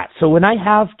helps with that. So when I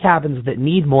have cabins that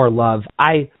need more love,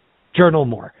 I journal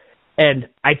more. And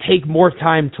I take more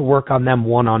time to work on them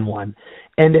one-on-one.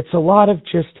 And it's a lot of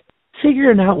just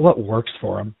figuring out what works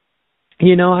for them.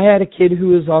 I had a kid who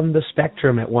was on the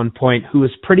spectrum at one point who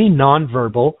was pretty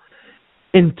nonverbal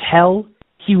until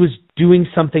he was doing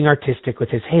something artistic with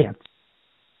his hands.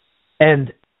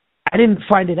 And I didn't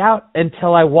find it out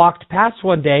until I walked past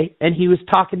one day and he was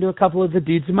talking to a couple of the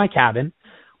dudes in my cabin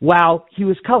while he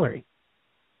was coloring.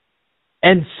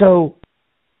 And so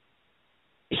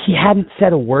he hadn't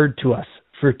said a word to us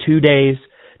for 2 days,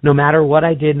 no matter what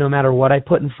I did, no matter what I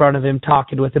put in front of him,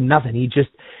 talking with him, nothing.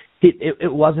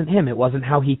 It wasn't him. It wasn't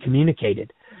how he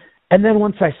communicated. And then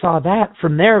once I saw that,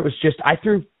 from there it was just I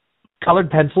threw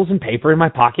colored pencils and paper in my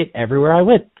pocket everywhere I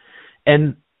went.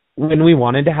 And when we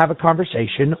wanted to have a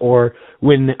conversation or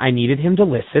when I needed him to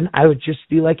listen, I would just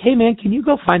be like, hey, man, can you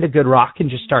go find a good rock and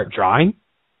just start drawing?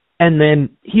 And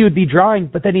then he would be drawing,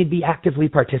 but then he'd be actively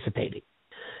participating.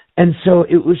 And so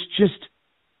it was just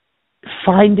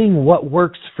finding what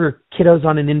works for kiddos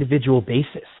on an individual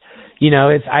basis.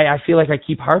 I feel like I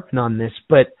keep harping on this,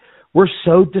 but we're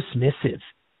so dismissive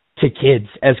to kids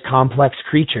as complex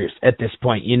creatures at this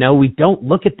point. We don't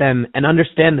look at them and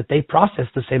understand that they process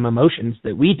the same emotions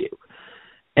that we do.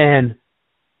 And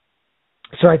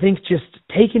so I think just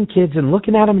taking kids and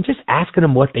looking at them and just asking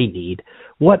them what they need,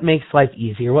 what makes life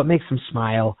easier, what makes them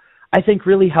smile, I think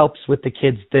really helps with the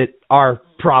kids that are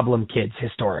problem kids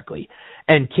historically.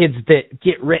 And kids that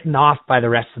get written off by the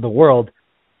rest of the world,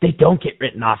 they don't get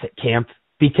written off at camp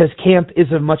because camp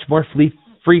is a much more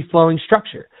free-flowing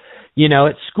structure.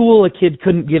 At school, a kid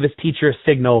couldn't give his teacher a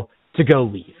signal to go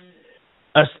leave.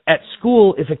 At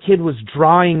school, if a kid was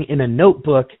drawing in a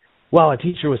notebook while a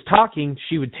teacher was talking,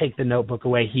 she would take the notebook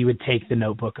away, he would take the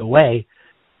notebook away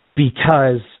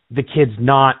because the kid's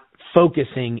not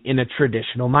focusing in a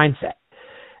traditional mindset.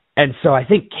 And so I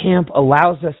think camp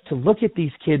allows us to look at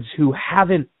these kids who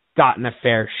haven't gotten a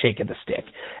fair shake of the stick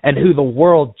and who the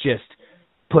world just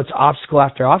puts obstacle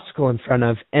after obstacle in front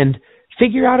of and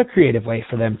figure out a creative way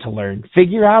for them to learn,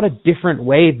 figure out a different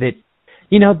way that,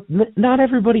 not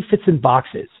everybody fits in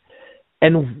boxes.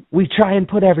 And we try and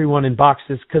put everyone in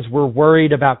boxes because we're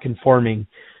worried about conforming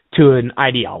to an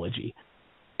ideology.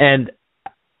 And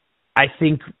I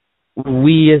think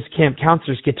we as camp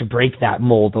counselors get to break that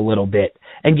mold a little bit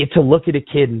and get to look at a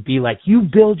kid and be like, you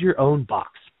build your own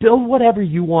box, build whatever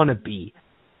you want to be,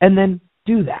 and then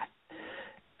do that.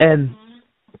 And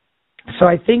so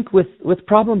I think with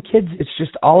problem kids, it's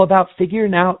just all about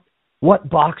figuring out what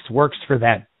box works for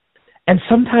them. And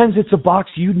sometimes it's a box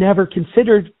you never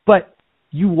considered, but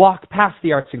you walk past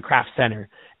the Arts and Crafts Center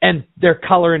and they're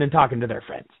coloring and talking to their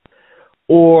friends.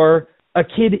 Or a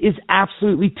kid is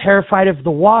absolutely terrified of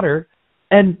the water,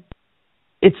 and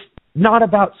it's not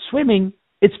about swimming,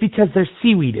 it's because there's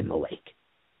seaweed in the lake.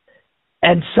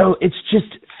 And so it's just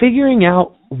figuring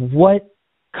out what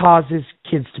causes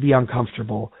kids to be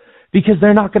uncomfortable, because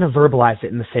they're not going to verbalize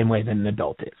it in the same way that an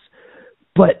adult is.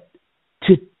 But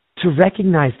to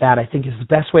recognize that, I think, is the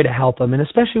best way to help them, and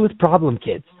especially with problem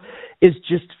kids, is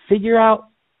just figure out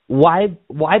why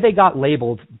they got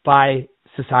labeled by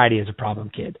society as a problem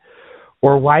kid,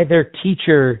 or why their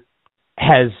teacher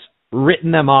has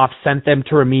written them off, sent them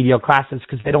to remedial classes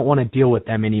because they don't want to deal with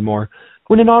them anymore,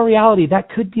 when in all reality, that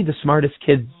could be the smartest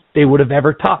kid they would have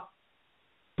ever taught.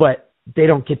 But they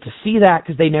don't get to see that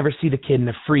because they never see the kid in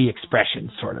the free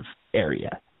expression sort of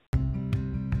area.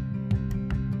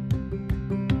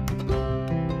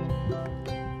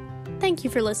 Thank you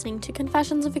for listening to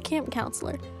Confessions of a Camp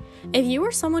Counselor. If you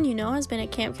or someone you know has been a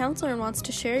camp counselor and wants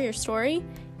to share your story,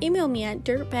 email me at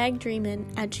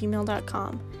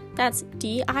dirtbagdreamin@gmail.com. That's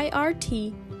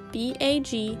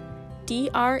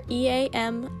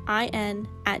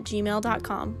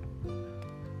dirtbagdreamin@gmail.com.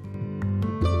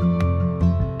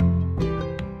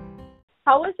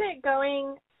 How was it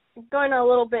going a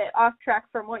little bit off track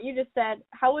from what you just said?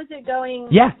 How was it going?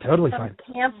 Yeah, totally fine.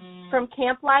 From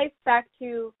camp life back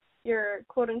to your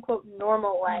quote-unquote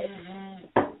normal life?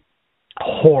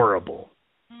 Horrible.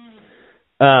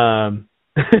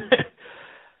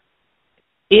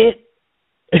 It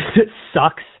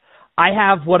sucks. I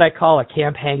have what I call a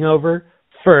camp hangover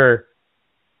for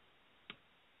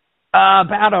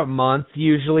about a month,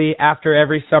 usually, after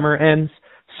every summer ends.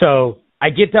 So I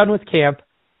get done with camp,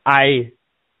 I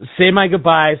say my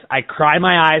goodbyes, I cry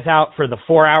my eyes out for the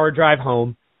 4-hour drive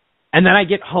home, and then I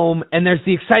get home, and there's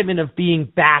the excitement of being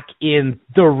back in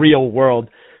the real world,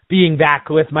 being back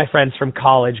with my friends from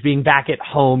college, being back at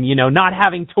home, not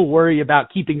having to worry about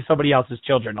keeping somebody else's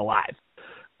children alive.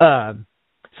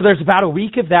 So there's about a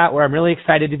week of that where I'm really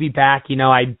excited to be back.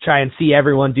 I try and see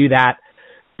everyone do that.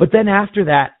 But then after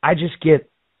that, I just get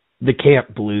the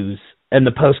camp blues and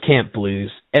the post-camp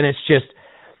blues. And it's just,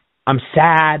 I'm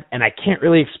sad, and I can't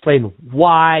really explain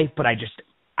why, but I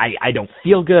don't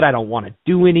feel good. I don't want to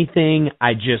do anything.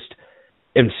 I just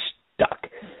am stuck.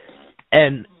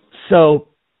 And so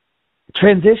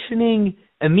transitioning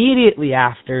immediately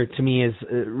after, to me, is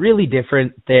really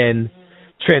different than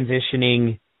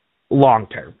transitioning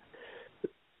long-term.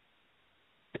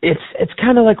 It's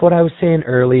kind of like what I was saying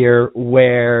earlier,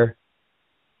 where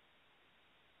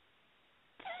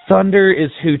Thunder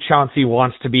is who Chauncey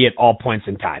wants to be at all points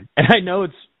in time. And I know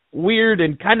it's weird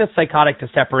and kind of psychotic to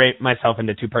separate myself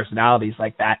into two personalities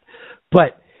like that,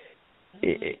 but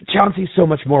Chauncey's so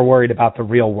much more worried about the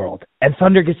real world, and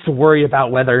Thunder gets to worry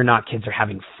about whether or not kids are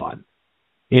having fun.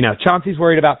 Chauncey's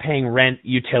worried about paying rent,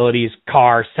 utilities,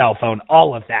 car, cell phone,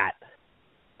 all of that.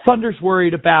 Thunder's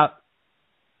worried about,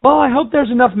 well, I hope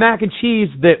there's enough mac and cheese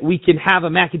that we can have a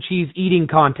mac and cheese eating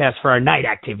contest for our night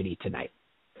activity tonight.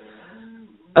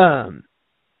 And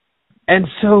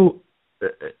so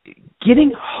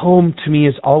getting home to me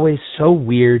is always so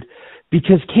weird,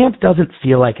 because camp doesn't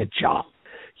feel like a job.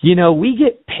 We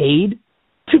get paid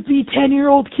to be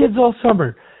 10-year-old kids all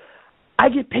summer. I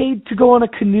get paid to go on a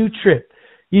canoe trip.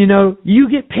 You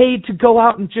get paid to go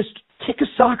out and just kick a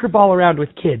soccer ball around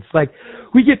with kids. Like,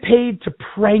 we get paid to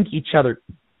prank each other.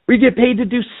 We get paid to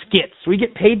do skits. We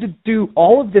get paid to do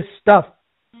all of this stuff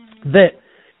that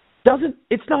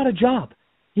it's not a job.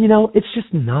 It's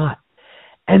just not.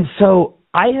 And so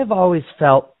I have always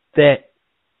felt that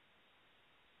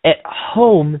at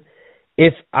home,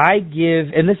 if I give,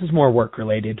 and this is more work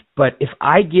related, but if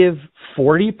I give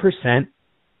 40%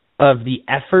 of the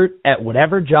effort at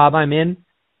whatever job I'm in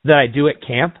that I do at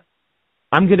camp,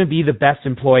 I'm going to be the best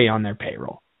employee on their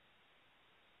payroll.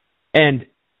 And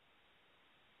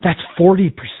that's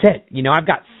 40%. I've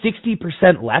got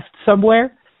 60% left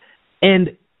somewhere.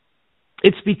 And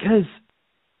it's because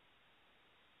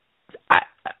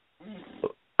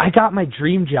I got my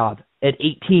dream job at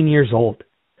 18 years old.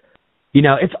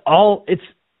 It's all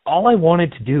I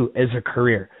wanted to do as a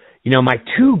career. My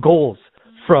two goals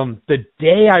from the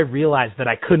day I realized that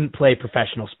I couldn't play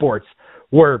professional sports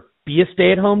were be a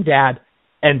stay-at-home dad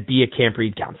and be a Camp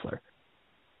Reed counselor.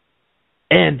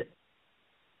 And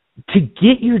to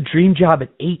get your dream job at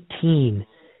 18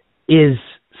 is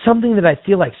something that I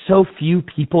feel like so few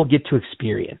people get to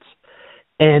experience.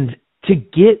 And to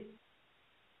get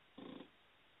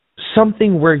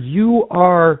something where you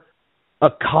are a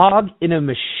cog in a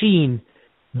machine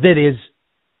that is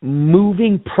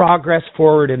moving progress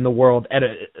forward in the world at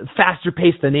a faster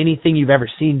pace than anything you've ever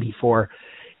seen before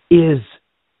is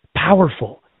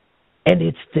powerful. And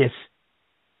it's this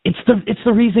it's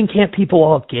the reason camp people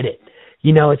all get it.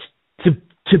 You know, it's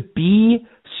to be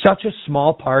such a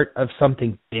small part of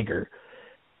something bigger,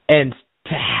 and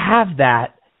to have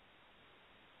that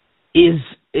is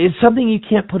something you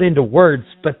can't put into words,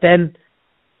 but then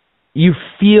you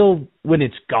feel when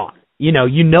it's gone. You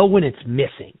know when it's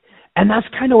missing. And that's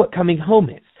kind of what coming home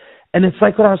is. And it's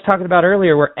like what I was talking about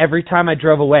earlier, where every time I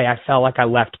drove away, I felt like I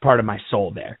left part of my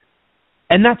soul there.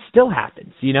 And that still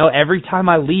happens. Every time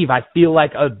I leave, I feel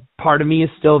like a part of me is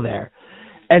still there.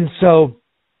 And so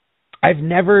I've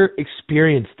never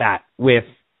experienced that with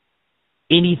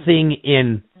anything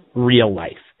in real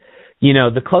life.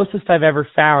 The closest I've ever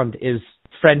found is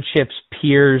friendships,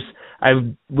 peers. I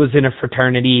was in a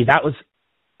fraternity. That was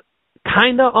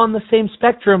kind of on the same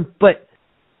spectrum, but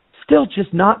still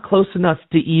just not close enough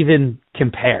to even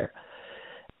compare.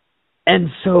 And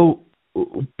so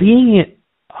being at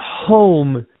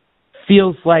home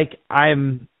feels like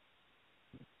I'm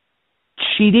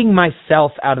cheating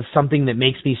myself out of something that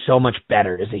makes me so much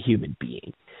better as a human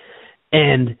being.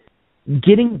 And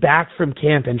getting back from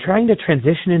camp and trying to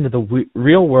transition into the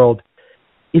real world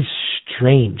is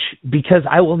strange, because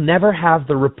I will never have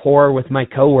the rapport with my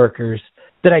coworkers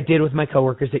that I did with my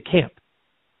coworkers at camp.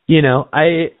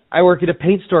 I work at a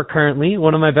paint store currently.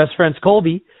 One of my best friends,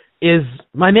 Colby, is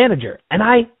my manager, and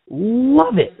I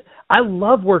love it. I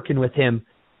love working with him,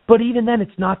 but even then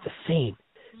it's not the same,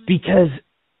 because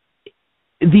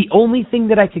the only thing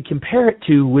that I could compare it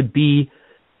to would be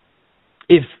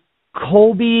if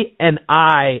Colby and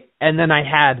then I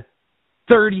had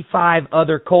 35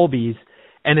 other Colbys,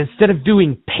 and instead of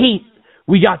doing paint,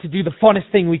 we got to do the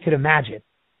funnest thing we could imagine.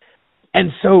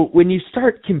 And so when you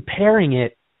start comparing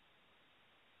it,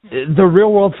 the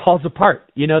real world falls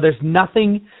apart. There's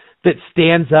nothing that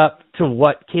stands up to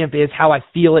what camp is, how I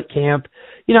feel at camp.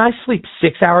 I sleep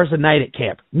 6 hours a night at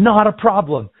camp. Not a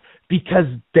problem, because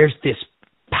there's this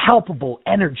palpable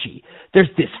energy. There's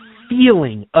this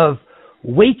feeling of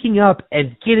waking up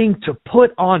and getting to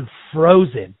put on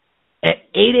Frozen at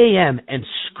 8 a.m. and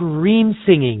scream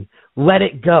singing Let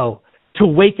It Go, to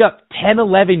wake up 10,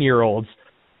 11-year-olds.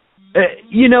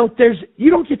 You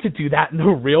don't get to do that in the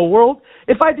real world.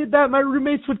 If I did that, my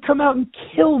roommates would come out and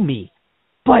kill me.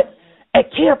 But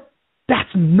at camp, that's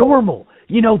normal.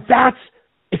 That's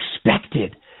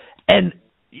expected. And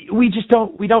we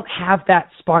don't have that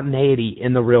spontaneity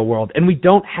in the real world. And we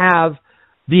don't have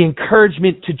the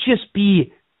encouragement to just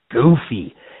be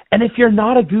goofy. And if you're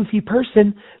not a goofy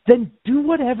person, then do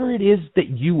whatever it is that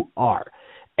you are.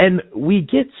 And we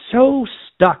get so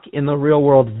stuck in the real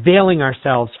world, veiling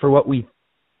ourselves for what we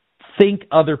think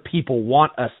other people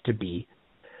want us to be,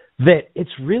 that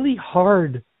it's really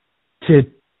hard to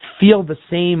feel the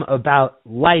same about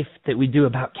life that we do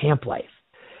about camp life.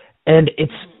 And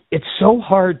it's so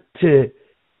hard to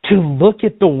look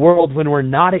at the world when we're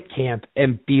not at camp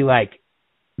and be like,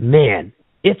 man,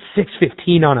 it's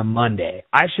 6:15 on a Monday.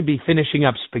 I should be finishing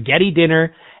up spaghetti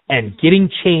dinner and getting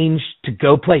changed to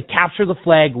go play capture the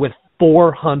flag with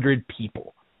 400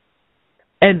 people.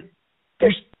 And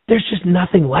there's just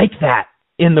nothing like that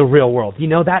in the real world.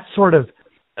 That sort of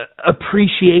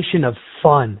appreciation of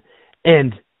fun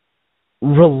and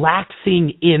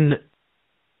relaxing in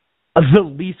the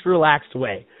least relaxed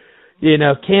way.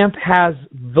 Camp has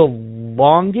the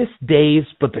longest days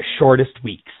but the shortest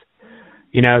weeks.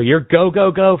 You're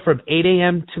go from 8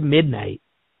 a.m. to midnight,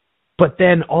 but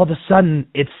then all of a sudden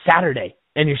it's Saturday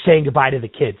and you're saying goodbye to the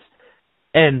kids.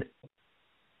 And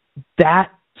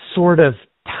that sort of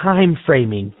time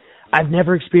framing, I've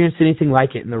never experienced anything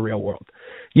like it in the real world.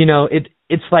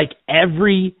 It's like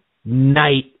every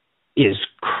night is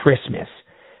Christmas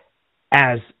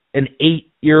as an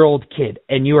 8-year-old kid,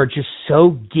 and you are just so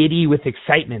giddy with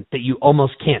excitement that you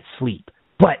almost can't sleep.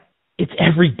 But it's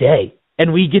every day.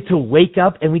 And we get to wake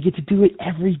up and we get to do it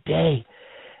every day.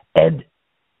 And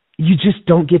you just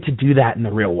don't get to do that in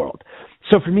the real world.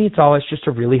 So for me, it's always just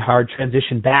a really hard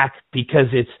transition back, because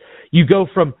you go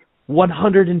from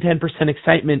 110%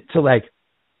 excitement to like,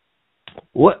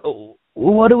 what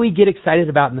do we get excited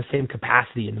about in the same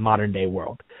capacity in the modern day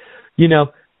world?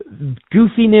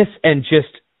 Goofiness and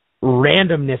just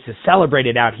randomness is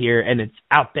celebrated out here, and it's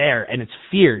out there, and it's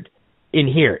feared in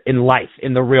here, in life,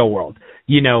 in the real world.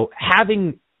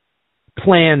 Having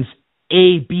plans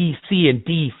A, B, C, and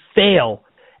D fail,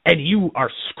 and you are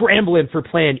scrambling for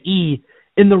plan E,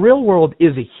 in the real world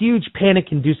is a huge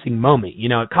panic-inducing moment.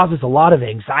 It causes a lot of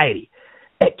anxiety.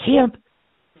 At camp,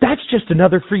 that's just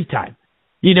another free time.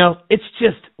 It's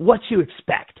just what you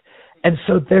expect. And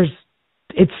so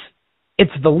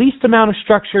it's the least amount of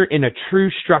structure in a true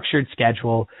structured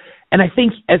schedule. And I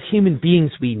think as human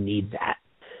beings, we need that.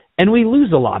 And we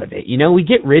lose a lot of it. We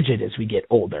get rigid as we get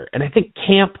older. And I think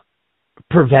camp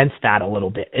prevents that a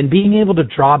little bit. And being able to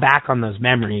draw back on those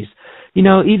memories,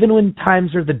 even when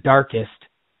times are the darkest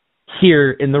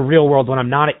here in the real world when I'm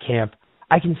not at camp,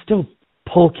 I can still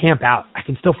pull camp out. I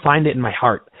can still find it in my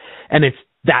heart. And it's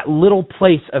that little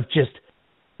place of just,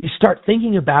 you start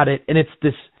thinking about it, and it's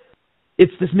this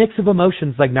mix of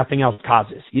emotions like nothing else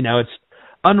causes. It's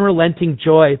unrelenting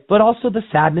joy, but also the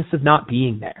sadness of not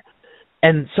being there.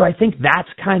 And so I think that's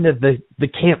kind of the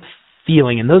camp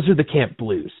feeling, and those are the camp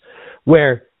blues,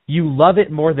 where you love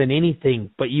it more than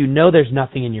anything, but there's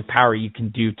nothing in your power you can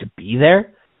do to be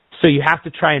there. So you have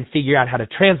to try and figure out how to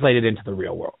translate it into the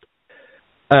real world.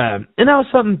 And that was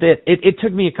something that it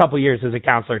took me a couple years as a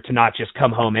counselor to not just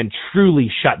come home and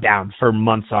truly shut down for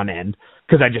months on end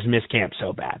because I just miss camp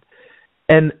so bad.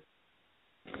 And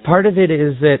part of it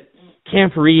is that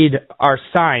Camp Reed, our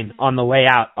sign on the way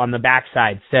out on the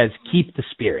backside says, keep the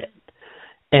spirit.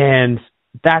 And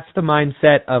that's the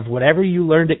mindset of whatever you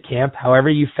learned at camp, however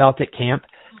you felt at camp,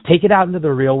 take it out into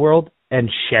the real world and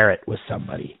share it with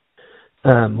somebody.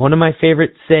 One of my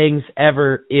favorite sayings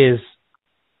ever is,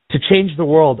 to change the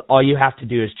world, all you have to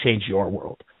do is change your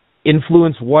world.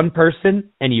 Influence one person,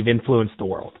 and you've influenced the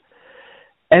world.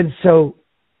 And so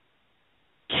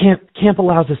camp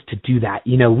allows us to do that.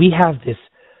 We have this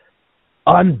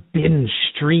unbidden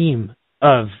stream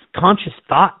of conscious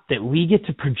thought that we get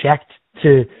to project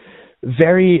to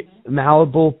very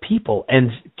malleable people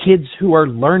and kids who are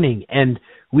learning, and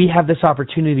we have this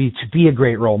opportunity to be a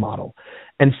great role model.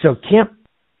 And so camp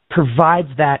provides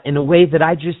that in a way that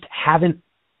I just haven't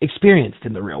experienced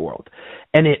in the real world.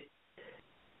 And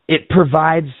it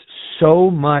provides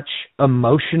so much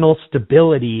emotional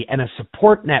stability and a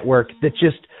support network that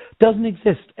just doesn't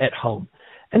exist at home.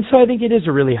 And so I think it is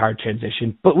a really hard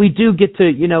transition, but we do get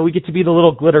to, we get to be the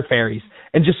little glitter fairies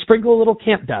and just sprinkle a little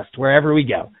camp dust wherever we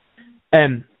go.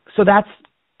 And so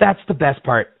that's the best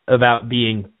part about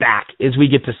being back, is we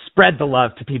get to spread the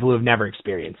love to people who have never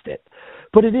experienced it.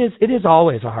 But it is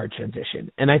always a hard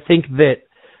transition. And I think that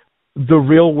the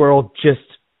real world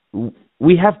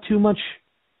we have too much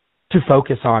to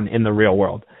focus on in the real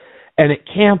world. And at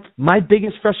camp, my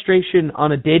biggest frustration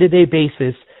on a day-to-day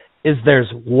basis is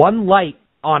there's one light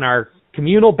on our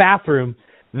communal bathroom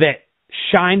that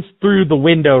shines through the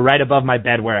window right above my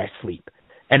bed where I sleep.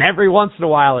 And every once in a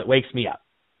while, it wakes me up.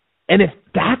 And if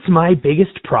that's my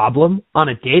biggest problem on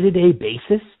a day-to-day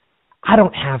basis, I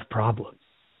don't have problems.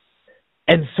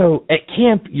 And so at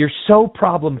camp, you're so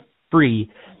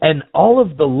problem-free, and all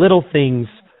of the little things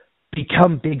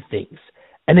become big things.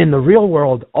 And in the real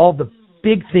world, all the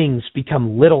big things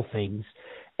become little things.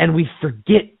 And we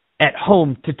forget at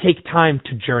home to take time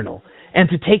to journal, and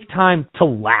to take time to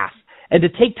laugh, and to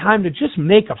take time to just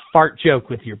make a fart joke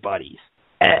with your buddies.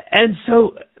 And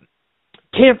so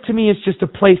camp to me is just a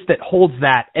place that holds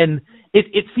that, and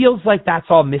it feels like that's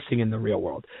all missing in the real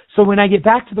world. So when I get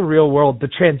back to the real world, the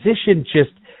transition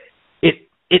just,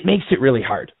 it makes it really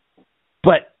hard.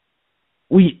 But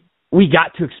we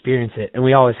got to experience it, and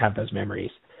we always have those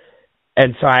memories.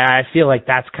 And so I feel like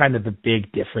that's kind of the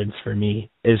big difference for me,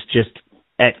 is just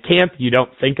at camp, you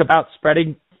don't think about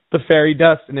spreading the fairy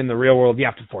dust, and in the real world, you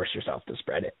have to force yourself to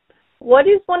spread it. What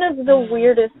is one of the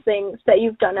weirdest things that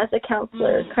you've done as a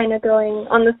counselor, kind of going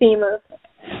on the theme of,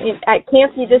 at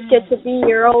camp, you just get to be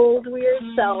your old weird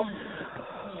self?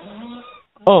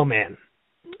 Oh, man.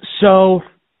 So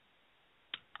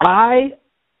I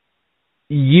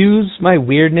use my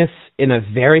weirdness in a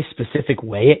very specific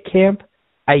way at camp.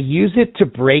 I use it to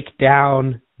break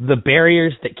down the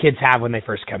barriers that kids have when they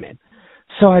first come in.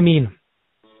 So, I mean,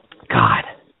 God,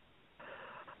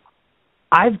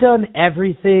 I've done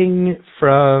everything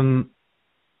from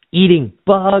eating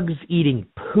bugs, eating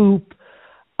poop.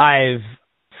 I've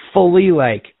fully,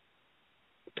 I'm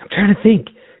trying to think,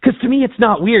 because to me it's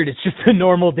not weird. It's just a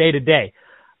normal day-to-day.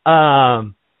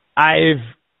 I've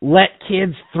let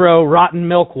kids throw rotten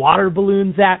milk water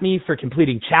balloons at me for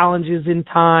completing challenges in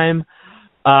time.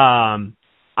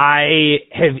 I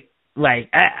have,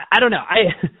 I don't know.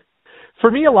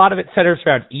 For me, a lot of it centers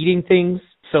around eating things.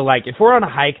 So, if we're on a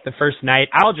hike the first night,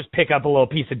 I'll just pick up a little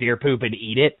piece of deer poop and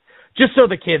eat it, just so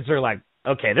the kids are like,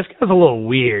 okay, this guy's a little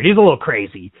weird. He's a little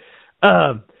crazy.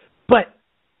 But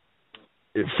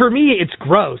for me, it's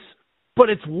gross. But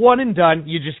it's one and done.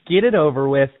 You just get it over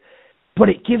with. But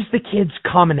it gives the kids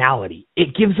commonality.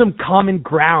 It gives them common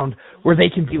ground where they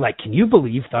can be like, can you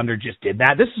believe Thunder just did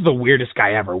that? This is the weirdest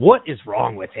guy ever. What is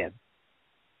wrong with him?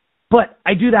 But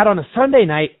I do that on a Sunday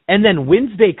night, and then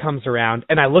Wednesday comes around,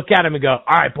 and I look at him and go,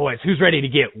 all right, boys, who's ready to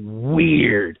get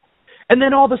weird? And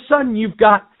then all of a sudden, you've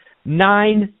got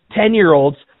 9,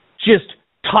 10-year-olds just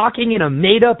talking in a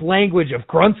made-up language of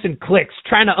grunts and clicks,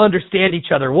 trying to understand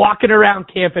each other, walking around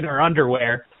camp in our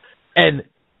underwear. And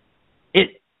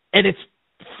it's,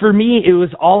 for me, it was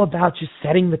all about just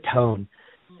setting the tone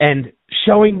and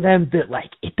showing them that,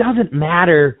 like, it doesn't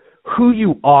matter who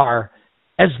you are,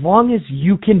 as long as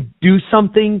you can do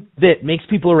something that makes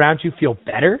people around you feel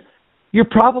better, you're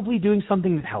probably doing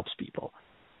something that helps people.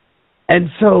 And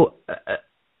so,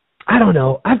 I don't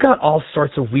know. I've got all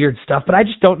sorts of weird stuff, but I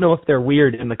just don't know if they're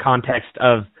weird in the context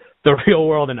of the real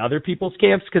world and other people's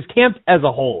camps, because camp as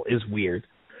a whole is weird.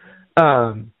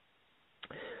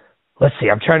 Let's see.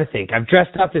 I'm trying to think. I've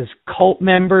dressed up as cult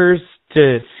members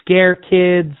to scare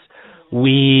kids.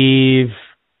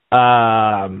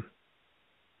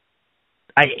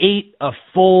 I ate a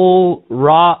full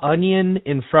raw onion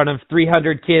in front of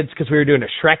 300 kids because we were doing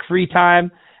a Shrek free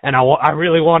time, and I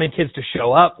really wanted kids to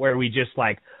show up, where we just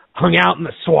like hung out in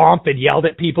the swamp and yelled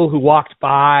at people who walked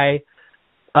by.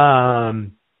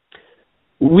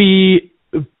 We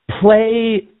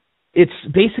play, it's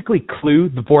basically Clue,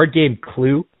 the board game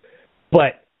Clue,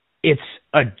 but it's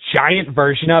a giant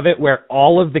version of it where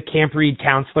all of the Camp Reed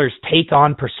counselors take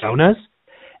on personas,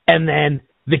 and then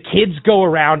the kids go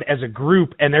around as a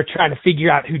group and they're trying to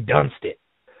figure out who dunced it.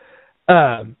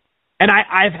 And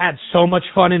I've had so much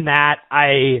fun in that.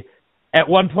 At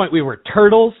one point we were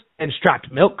turtles and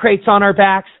strapped milk crates on our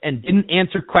backs and didn't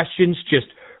answer questions, just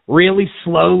really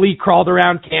slowly crawled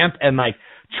around camp and like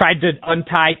tried to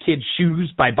untie kids'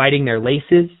 shoes by biting their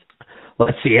laces.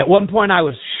 Let's see. At one point I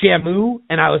was Shamu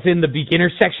and I was in the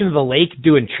beginner section of the lake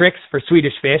doing tricks for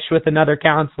Swedish Fish with another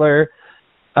counselor.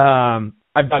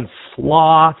 I've done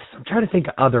sloths. I'm trying to think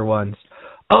of other ones.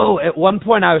 Oh, at one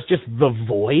point I was just the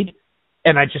Void,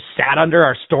 and I just sat under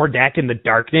our store deck in the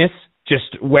darkness,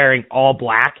 just wearing all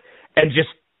black, and just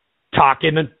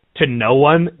talking to no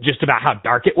one just about how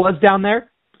dark it was down there.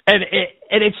 And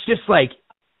it's just like,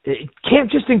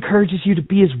 camp just encourages you to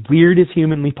be as weird as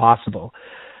humanly possible.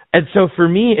 And so for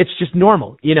me, it's just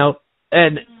normal, you know,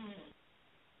 and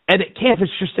at camp,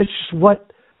 it's just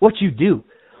what you do.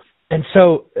 And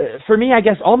so, for me, I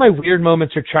guess all my weird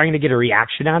moments are trying to get a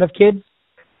reaction out of kids.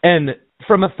 And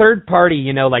from a third party,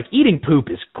 you know, like eating poop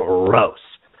is gross.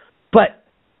 But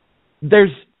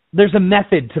there's a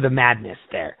method to the madness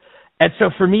there. And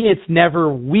so for me, it's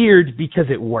never weird because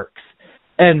it works.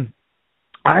 And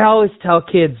I always tell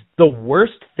kids the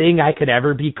worst thing I could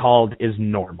ever be called is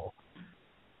normal.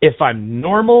 If I'm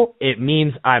normal, it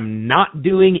means I'm not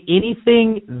doing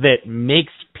anything that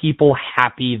makes people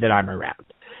happy that I'm around.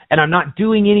 And I'm not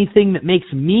doing anything that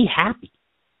makes me happy.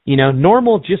 You know,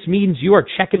 normal just means you are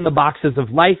checking the boxes of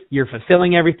life, you're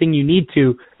fulfilling everything you need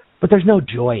to, but there's no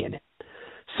joy in it.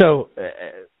 So,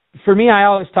 for me, I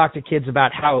always talk to kids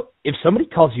about how if somebody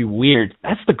calls you weird,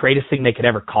 that's the greatest thing they could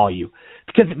ever call you,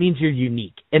 because it means you're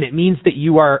unique, and it means that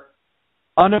you are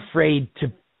unafraid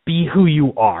to be who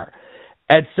you are.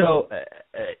 And so,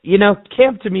 you know,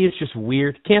 camp to me is just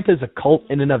weird. Camp is a cult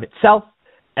in and of itself,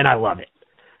 and I love it.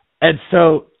 And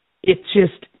so, it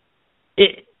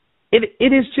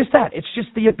is just that. It's just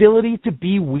the ability to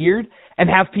be weird and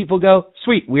have people go,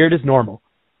 sweet, weird is normal,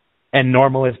 and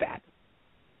normal is bad.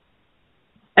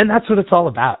 And that's what it's all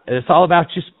about. It's all about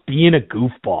just being a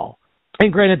goofball.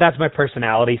 And granted, that's my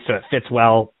personality, so it fits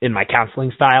well in my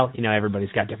counseling style. You know,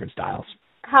 everybody's got different styles.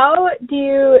 How do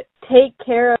you take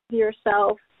care of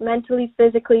yourself mentally,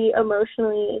 physically,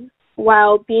 emotionally,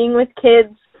 while being with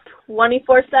kids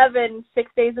 24/7,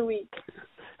 6 days a week?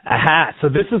 Aha, so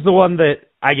this is the one that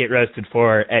I get roasted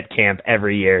for at camp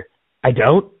every year. I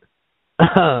don't.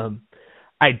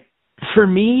 For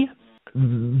me,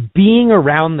 being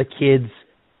around the kids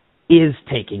is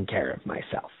taking care of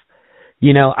myself.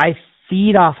 You know, I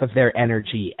feed off of their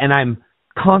energy, and I'm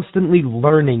constantly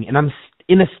learning, and I'm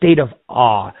in a state of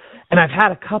awe. And I've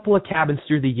had a couple of cabins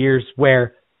through the years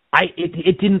where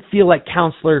it didn't feel like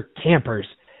counselor campers.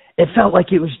 It felt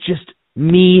like it was just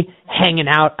me hanging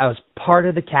out. I was part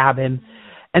of the cabin.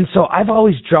 And so I've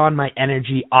always drawn my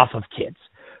energy off of kids.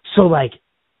 So like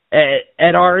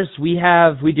at ours, we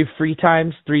do free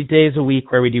times 3 days a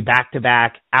week where we do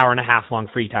back-to-back hour-and-a-half long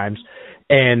free times.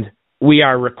 And we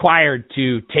are required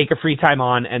to take a free time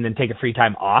on and then take a free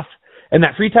time off. And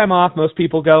that free time off, most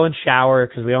people go and shower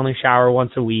because we only shower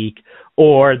once a week.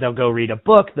 Or they'll go read a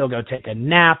book. They'll go take a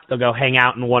nap. They'll go hang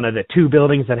out in one of the 2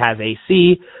 buildings that has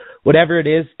AC. Whatever it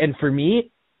is. And for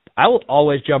me, I will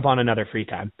always jump on another free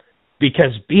time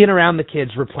because being around the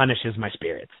kids replenishes my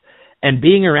spirits. And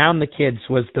being around the kids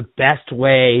was the best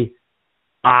way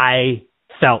I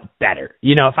felt better.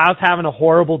 You know, if I was having a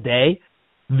horrible day,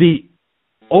 the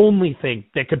only thing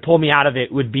that could pull me out of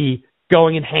it would be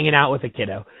going and hanging out with a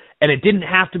kiddo. And it didn't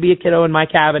have to be a kiddo in my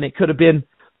cabin. It could have been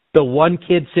the one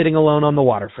kid sitting alone on the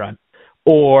waterfront.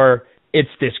 Or it's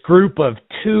this group of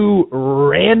 2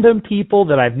 random people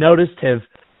that I've noticed have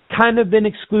kind of been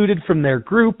excluded from their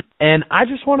group, and I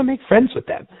just want to make friends with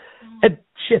them. And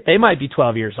shit, they might be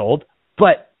 12 years old,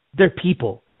 but they're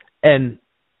people, and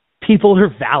people are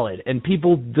valid, and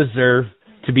people deserve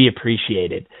to be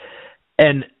appreciated.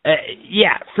 And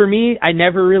yeah, for me, I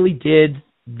never really did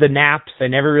the naps. I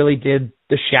never really did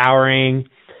the showering.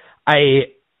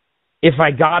 If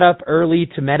I got up early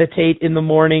to meditate in the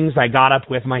mornings, I got up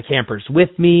with my campers with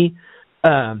me.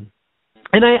 And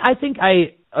I think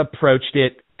I approached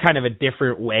it kind of a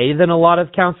different way than a lot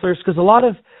of counselors, because a lot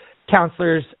of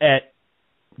counselors at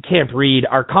Camp Reed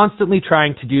are constantly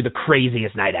trying to do the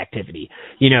craziest night activity,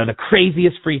 the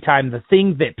craziest free time, the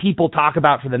thing that people talk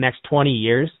about for the next 20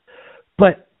 years.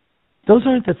 But those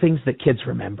aren't the things that kids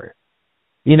remember.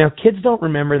 Kids don't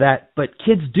remember that, but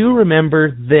kids do remember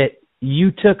that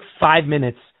you took 5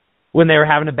 minutes when they were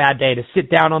having a bad day to sit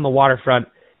down on the waterfront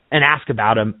and ask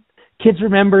about them. Kids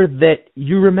remember that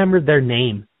you remembered their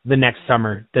name the next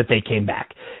summer that they came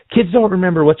back. Kids don't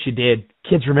remember what you did.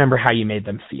 Kids remember how you made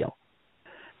them feel.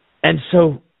 And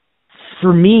so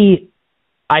for me,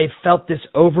 I felt this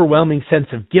overwhelming sense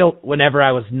of guilt whenever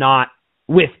I was not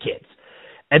with kids.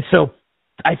 And so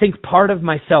I think part of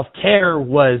my self-care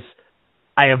was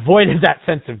I avoided that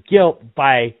sense of guilt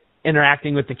by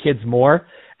interacting with the kids more.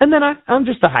 And then I'm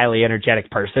just a highly energetic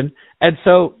person. And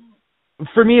so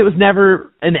for me, it was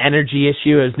never an energy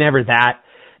issue. It was never that.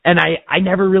 And I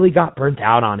never really got burnt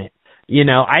out on it.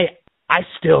 I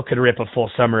still could rip a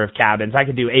full summer of cabins. I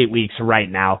could do 8 weeks right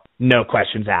now. No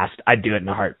questions asked. I'd do it in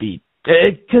a heartbeat.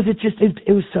 Because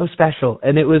it was so special.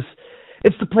 And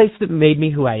it's the place that made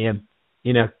me who I am.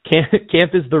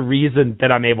 Camp is the reason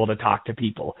that I'm able to talk to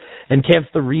people. And camp's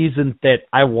the reason that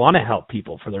I want to help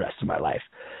people for the rest of my life.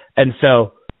 And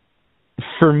so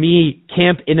for me,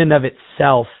 camp in and of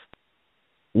itself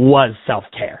was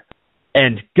self-care.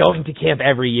 And going to camp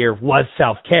every year was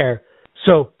self-care.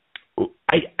 So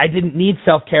I didn't need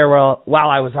self-care while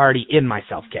I was already in my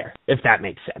self-care, if that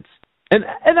makes sense. And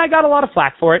I got a lot of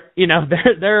flack for it.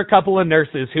 There are a couple of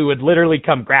nurses who would literally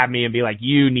come grab me and be like,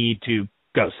 you need to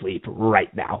go sleep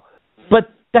right now. But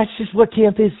that's just what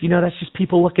camp is. That's just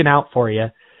people looking out for you.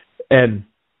 And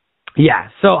yeah,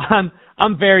 so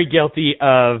I'm very guilty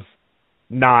of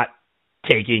not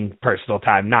taking personal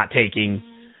time, not taking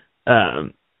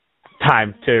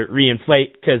time to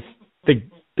reinflate, because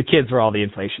the kids were all the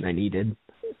inflation I needed.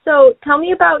 So tell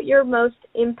me about your most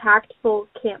impactful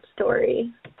camp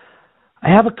story. I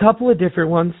have a couple of different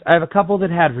ones. I have a couple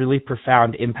that had really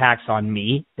profound impacts on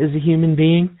me as a human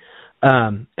being.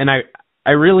 And I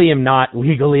really am not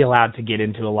legally allowed to get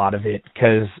into a lot of it,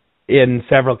 because in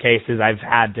several cases I've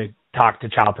had to talk to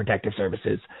Child Protective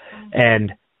Services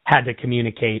and had to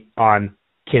communicate on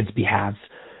kids' behalves.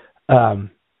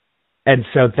 And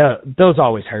so those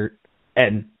always hurt.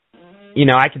 And,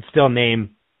 I could still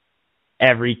name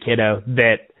every kiddo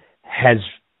that has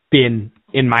been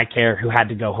in my care who had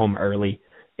to go home early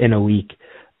in a week.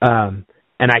 And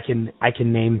I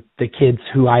can name the kids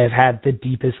who I have had the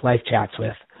deepest life chats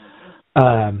with.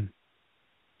 So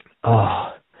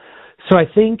I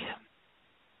think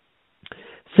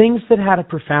things that had a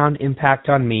profound impact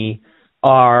on me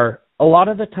are, a lot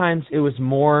of the times it was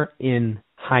more in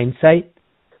hindsight.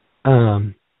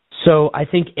 So I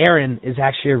think Erin is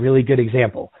actually a really good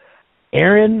example.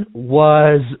 Erin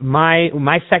was my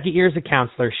second year as a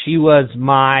counselor. She was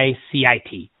my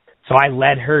CIT. So I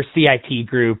led her CIT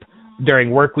group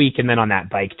during work week and then on that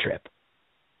bike trip.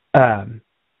 And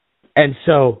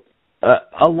so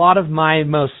a lot of my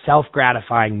most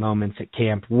self-gratifying moments at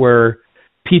camp were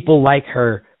people like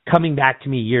her coming back to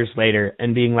me years later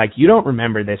and being like, you don't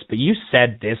remember this, but you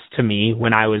said this to me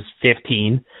when I was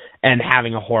 15 and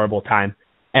having a horrible time.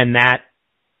 And that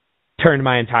turned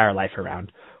my entire life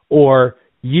around. Or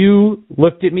you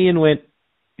looked at me and went,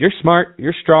 you're smart,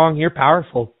 you're strong, you're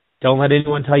powerful. Don't let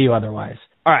anyone tell you otherwise.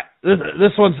 All right,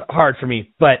 this one's hard for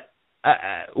me, but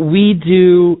we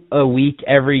do a week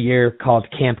every year called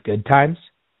Camp Good Times.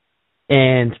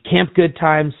 And Camp Good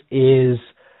Times is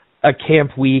a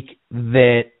camp week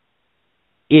that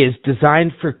is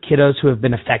designed for kiddos who have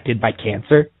been affected by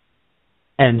cancer.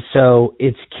 And so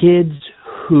it's kids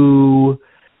who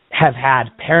have had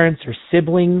parents or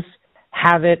siblings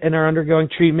have it and are undergoing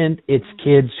treatment. It's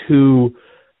kids who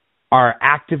are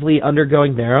actively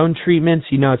undergoing their own treatments.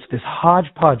 It's this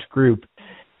hodgepodge group.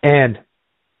 And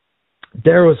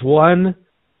there was one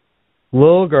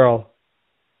little girl,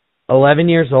 11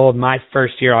 years old, my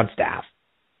first year on staff.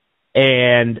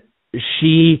 And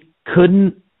she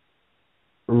couldn't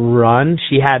run.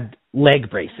 She had leg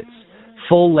braces,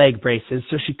 full leg braces,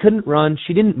 so she couldn't run.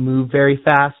 She didn't move very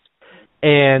fast.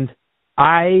 And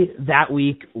I, that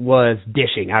week, was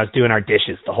dishing. I was doing our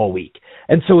dishes the whole week.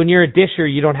 And so when you're a disher,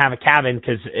 you don't have a cabin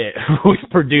because we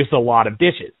produce a lot of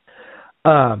dishes.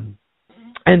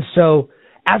 And so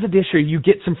as a disher, you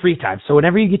get some free time. So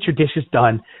whenever you get your dishes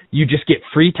done, you just get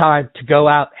free time to go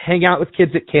out, hang out with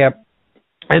kids at camp,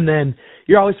 and then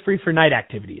you're always free for night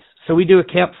activities. So we do a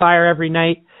campfire every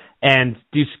night and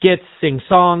do skits, sing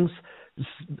songs,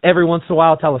 every once in a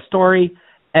while tell a story,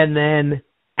 and then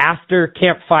after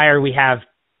campfire we have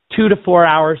 2 to 4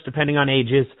 hours, depending on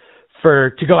ages,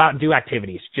 to go out and do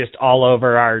activities just all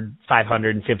over our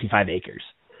 555 acres.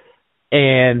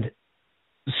 And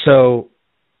so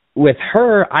with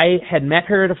her, I had met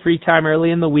her at a free time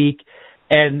early in the week,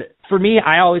 and for me,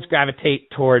 I always gravitate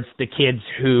towards the kids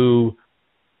who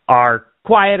are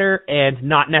quieter and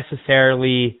not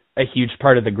necessarily a huge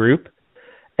part of the group.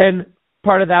 And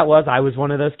part of that was I was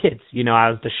one of those kids. You know, I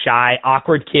was the shy,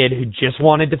 awkward kid who just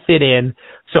wanted to fit in,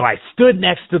 so I stood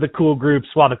next to the cool groups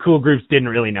while the cool groups didn't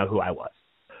really know who I was.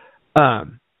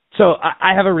 So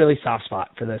I have a really soft spot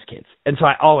for those kids. And so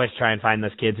I always try and find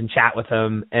those kids and chat with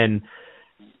them. And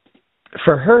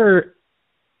for her,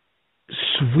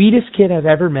 sweetest kid I've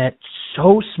ever met,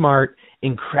 so smart,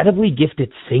 incredibly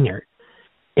gifted singer.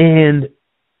 And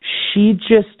she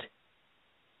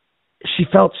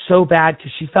felt so bad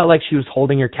because she felt like she was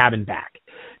holding her cabin back.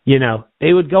 You know,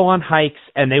 they would go on hikes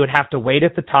and they would have to wait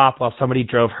at the top while somebody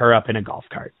drove her up in a golf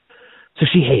cart. So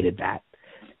she hated that.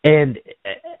 And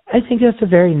I think that's a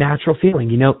very natural feeling.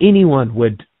 You know, anyone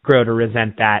would grow to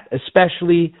resent that,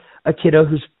 especially a kiddo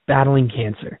who's battling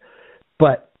cancer.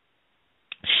 But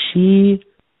she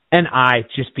and I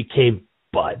just became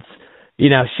buds. You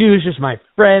know, she was just my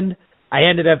friend. I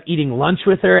ended up eating lunch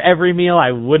with her every meal.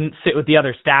 I wouldn't sit with the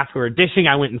other staff who were dishing.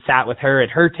 I went and sat with her at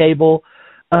her table.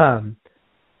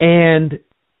 And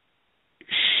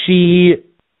she,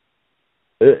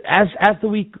 as the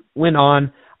week went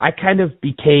on, I kind of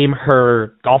became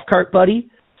her golf cart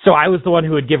buddy. So I was the one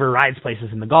who would give her rides places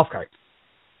in the golf cart.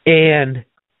 And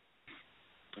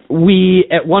we,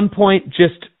 at one point,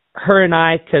 just her and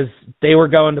I, because they were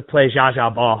going to play Zha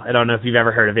Zha Ball. I don't know if you've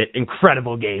ever heard of it.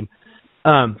 Incredible game.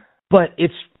 But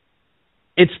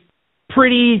it's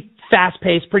pretty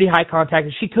fast-paced, pretty high contact,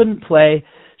 and she couldn't play.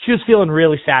 She was feeling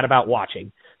really sad about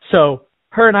watching. So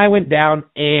her and I went down,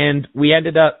 and we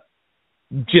ended up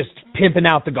just pimping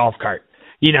out the golf cart.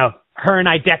 You know, her and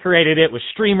I decorated it with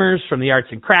streamers from the arts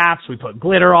and crafts. We put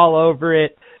glitter all over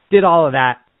it, did all of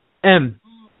that. And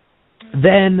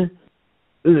then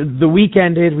the week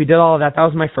ended. We did all of that. That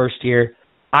was my first year.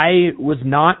 I was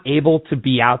not able to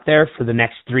be out there for the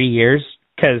next 3 years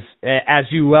because, as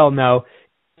you well know,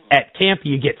 at camp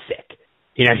you get sick.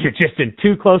 You know, you're just in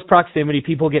too close proximity.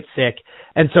 People get sick.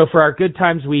 And so for our good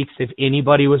times weeks, if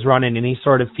anybody was running any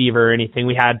sort of fever or anything,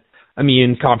 we had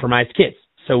immune-compromised kids.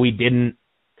 So we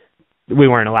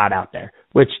weren't allowed out there,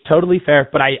 which totally fair,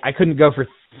 but I couldn't go for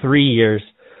 3 years.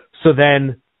 So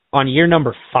then on year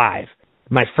number 5,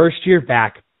 my first year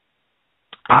back,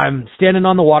 I'm standing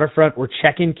on the waterfront. We're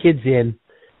checking kids in,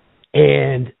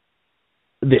 and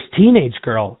this teenage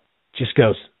girl just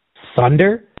goes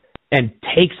thunder and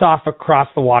takes off across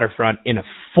the waterfront in a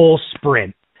full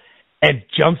sprint and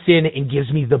jumps in and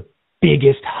gives me the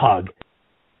biggest hug.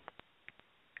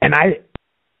 And I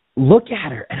look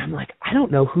at her, and I'm like, I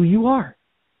don't know who you are.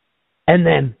 And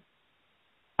then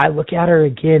I look at her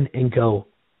again and go,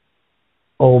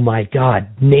 oh, my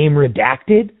God, name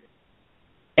redacted?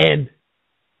 And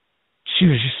she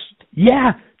was just,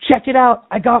 yeah, check it out.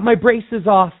 I got my braces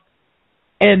off.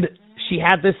 And she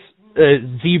had this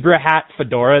zebra hat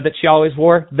fedora that she always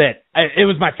wore that it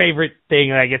was my favorite thing.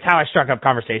 Like, it's how I struck up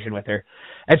conversation with her.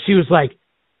 And she was like,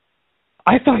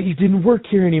 I thought you didn't work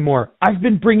here anymore. I've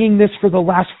been bringing this for the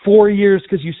last 4 years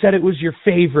because you said it was your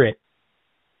favorite.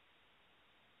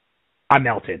 I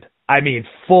melted. I mean,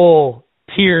 full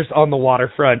tears on the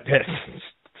waterfront.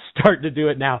 Starting to do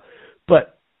it now.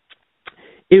 But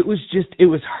it was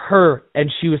her,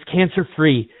 and she was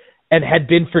cancer-free and had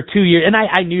been for 2 years. And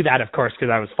I knew that, of course,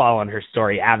 because I was following her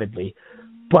story avidly.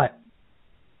 But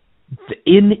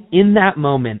in that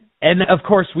moment, and of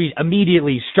course we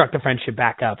immediately struck the friendship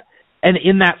back up. And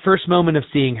in that first moment of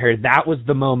seeing her, that was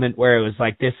the moment where it was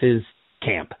like, this is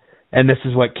camp, and this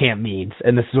is what camp means,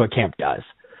 and this is what camp does.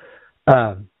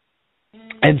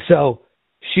 And so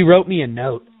she wrote me a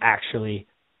note, actually,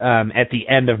 at the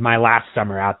end of my last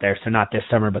summer out there. So not this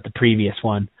summer, but the previous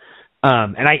one.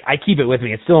 And I keep it with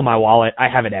me. It's still in my wallet. I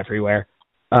have it everywhere.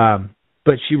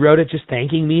 But she wrote it just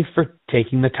thanking me for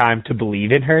taking the time to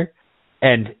believe in her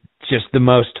and just the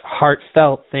most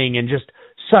heartfelt thing and just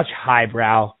such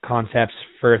highbrow concepts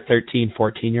for a 13,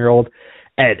 14-year-old.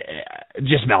 And it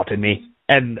just melted me.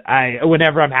 And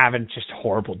whenever I'm having just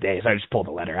horrible days, I just pull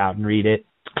the letter out and read it.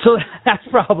 So that's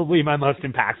probably my most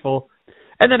impactful.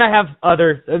 And then I have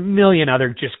a million other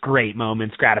just great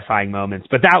moments, gratifying moments.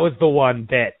 But that was the one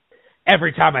that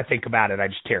every time I think about it, I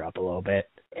just tear up a little bit.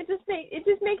 It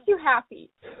just makes you happy.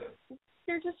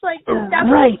 You're just like, that's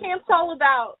what camp's all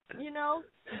about, you know?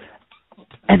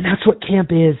 And that's what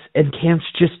camp is. And camp's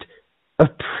just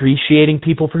appreciating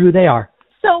people for who they are.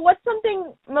 So what's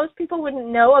something most people wouldn't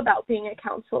know about being a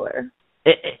counselor?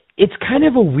 It's kind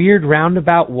of a weird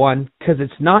roundabout one because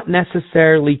it's not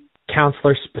necessarily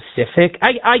counselor specific.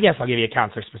 I guess I'll give you a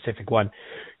counselor specific one.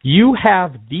 You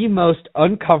have the most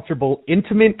uncomfortable,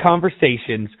 intimate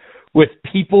conversations with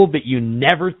people that you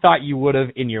never thought you would have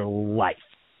in your life.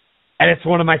 And it's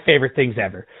one of my favorite things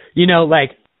ever. You know,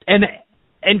 like, and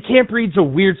Camp Reed's a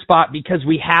weird spot because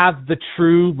we have the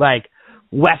true, like,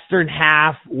 western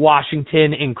half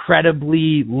Washington,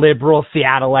 incredibly liberal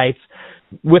Seattleites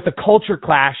with a culture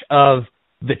clash of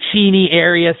the Cheney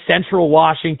area, central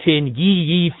Washington,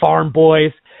 yee farm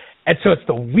boys. And so it's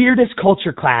the weirdest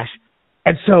culture clash.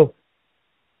 And so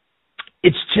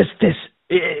it's just this,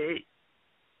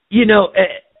 you know,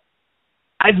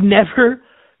 I've never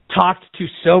talked to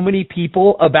so many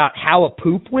people about how a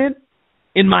poop went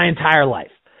in my entire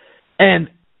life. And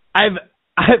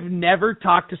I've never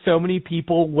talked to so many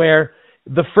people where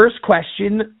the first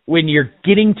question when you're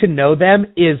getting to know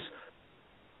them is,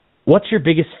 what's your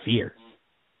biggest fear?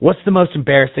 What's the most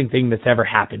embarrassing thing that's ever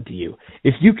happened to you?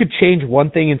 If you could change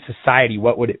one thing in society,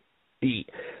 what would it be?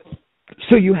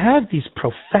 So you have these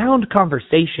profound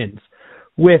conversations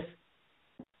with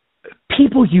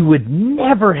people you would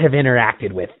never have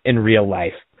interacted with in real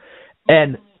life.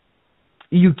 And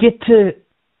you get to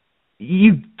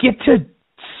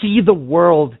see the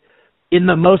world in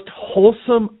the most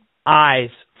wholesome eyes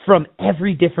from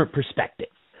every different perspective.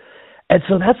 And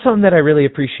so that's something that I really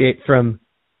appreciate from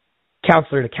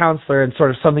counselor to counselor and sort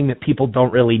of something that people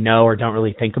don't really know or don't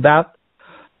really think about.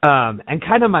 And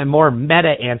kind of my more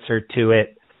meta answer to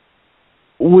it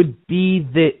would be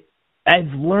that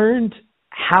I've learned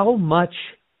how much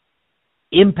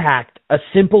impact a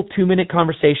simple 2-minute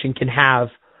conversation can have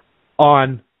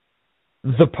on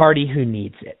the party who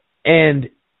needs it. And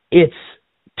it's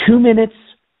 2 minutes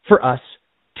for us,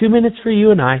 2 minutes for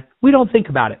you and I. We don't think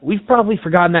about it. We've probably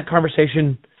forgotten that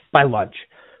conversation by lunch.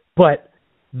 But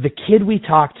the kid we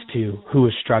talked to who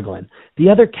was struggling, the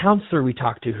other counselor we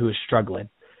talked to who was struggling,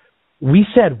 we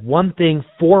said one thing,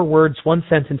 4 words, 1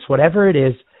 sentence, whatever it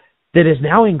is, that is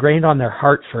now ingrained on their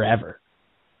heart forever.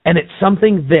 And it's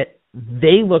something that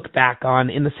they look back on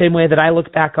in the same way that I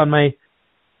look back on my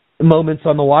moments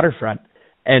on the waterfront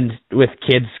and with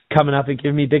kids coming up and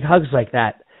giving me big hugs like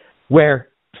that, where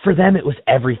for them it was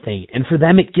everything. And for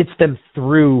them it gets them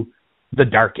through the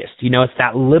darkest. You know, it's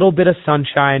that little bit of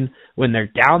sunshine when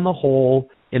they're down the hole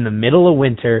in the middle of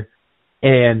winter,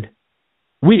 and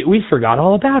we forgot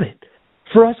all about it.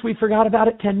 For us, we forgot about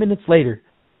it 10 minutes later.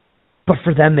 But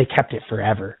for them, they kept it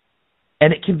forever.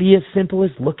 And it can be as simple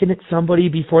as looking at somebody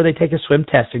before they take a swim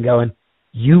test and going,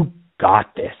 you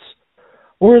got this.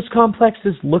 Or as complex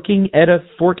as looking at a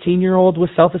 14-year-old with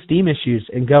self-esteem issues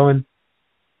and going,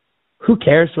 who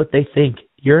cares what they think?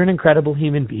 You're an incredible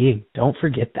human being. Don't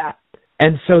forget that.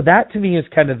 And so that to me is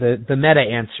kind of the meta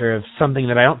answer of something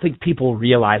that I don't think people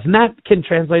realize. And that can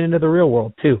translate into the real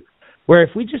world too, where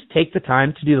if we just take the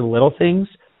time to do the little things,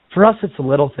 for us it's a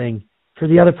little thing. For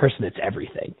the other person, it's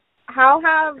everything. How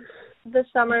have the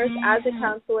summers as a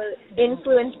counselor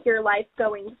influenced your life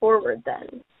going forward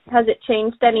then? Has it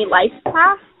changed any life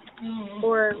path?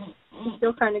 Or you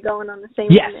still kind of going on the same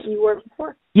one that you were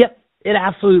before? Yep, it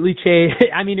absolutely changed.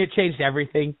 I mean, it changed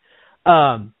everything.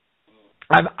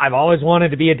 I've always wanted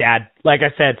to be a dad. Like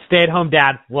I said, stay-at-home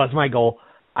dad was my goal.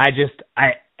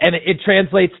 And it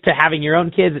translates to having your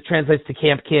own kids. It translates to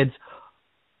camp kids.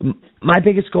 My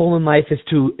biggest goal in life is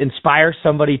to inspire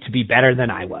somebody to be better than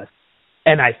I was.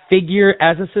 And I figure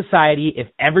as a society, if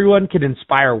everyone could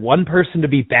inspire one person to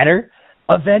be better,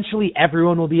 eventually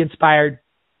everyone will be inspired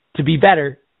to be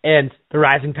better, and the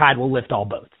rising tide will lift all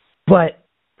boats. But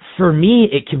for me,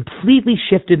 it completely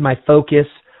shifted my focus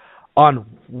on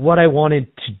what I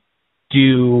wanted to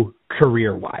do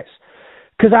career-wise.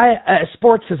 Because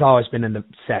sports has always been an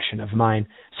obsession of mine.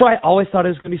 So I always thought it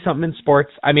was going to be something in sports.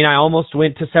 I mean, I almost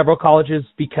went to several colleges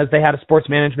because they had a sports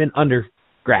management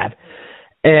undergrad.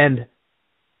 And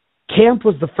camp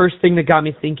was the first thing that got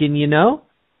me thinking, you know,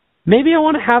 maybe I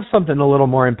want to have something a little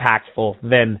more impactful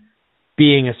than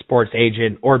being a sports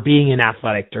agent or being an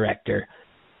athletic director.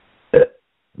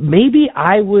 maybe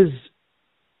I was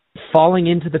falling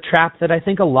into the trap that I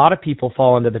think a lot of people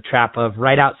fall into the trap of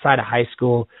right outside of high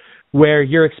school, where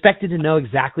you're expected to know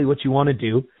exactly what you want to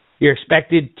do. You're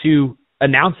expected to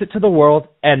announce it to the world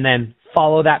and then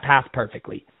follow that path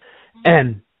perfectly.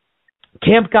 And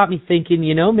camp got me thinking,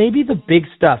 maybe the big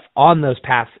stuff on those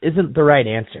paths isn't the right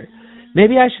answer.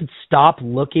 Maybe I should stop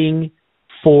looking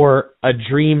for a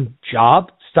dream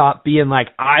job, stop being like,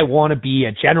 I want to be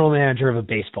a general manager of a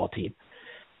baseball team,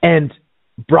 and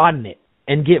broaden it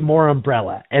and get more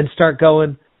umbrella and start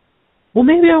going, well,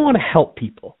 maybe I want to help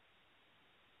people.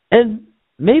 And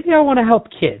maybe I want to help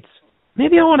kids.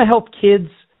 Maybe I want to help kids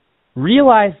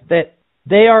realize that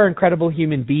they are incredible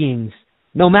human beings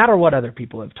no matter what other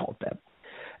people have told them.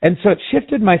 And so it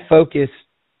shifted my focus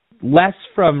less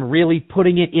from really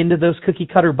putting it into those cookie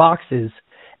cutter boxes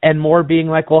and more being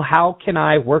like, well, how can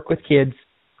I work with kids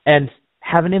and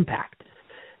have an impact?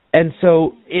 And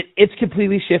so it's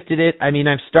completely shifted it. I mean,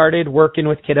 I've started working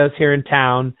with kiddos here in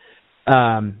town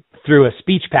through a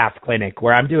speech path clinic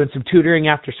where I'm doing some tutoring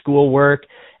after school work.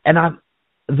 And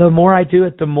the more I do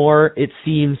it, the more it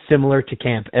seems similar to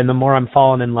camp, and the more I'm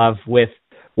falling in love with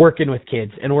working with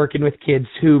kids and working with kids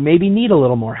who maybe need a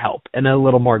little more help and a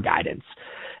little more guidance.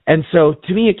 And so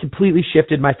to me, it completely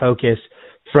shifted my focus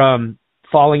from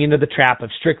falling into the trap of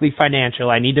strictly financial.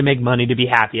 I need to make money to be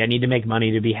happy. I need to make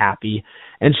money to be happy,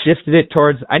 and shifted it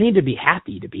towards I need to be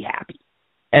happy to be happy.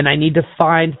 And I need to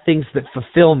find things that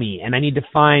fulfill me, and I need to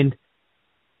find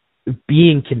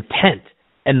being content,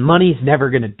 and money's never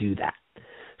going to do that.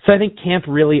 So I think camp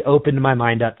really opened my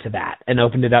mind up to that and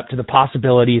opened it up to the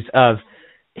possibilities of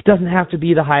it doesn't have to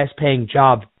be the highest paying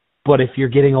job, but if you're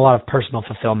getting a lot of personal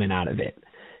fulfillment out of it,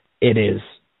 it is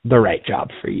the right job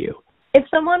for you. If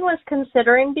someone was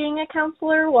considering being a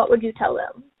counselor, what would you tell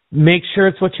them? Make sure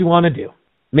it's what you want to do.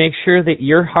 Make sure that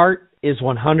your heart is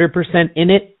 100% in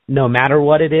it, no matter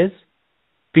what it is,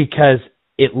 because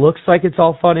it looks like it's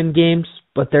all fun and games,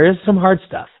 but there is some hard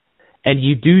stuff. And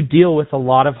you do deal with a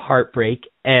lot of heartbreak,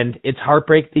 and it's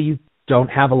heartbreak that you don't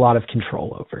have a lot of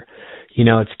control over.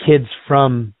 It's kids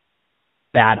from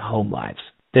bad home lives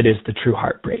that is the true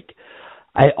heartbreak.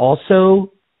 I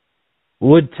also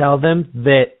would tell them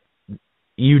that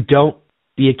you don't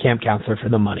be a camp counselor for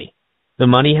the money. The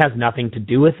money has nothing to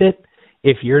do with it.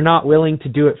 If you're not willing to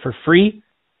do it for free,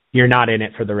 you're not in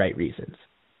it for the right reasons.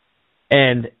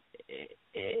 And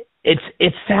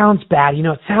it sounds bad.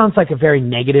 It sounds like a very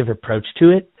negative approach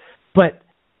to it. But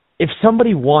if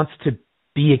somebody wants to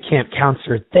be a camp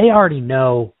counselor, they already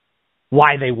know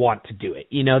why they want to do it.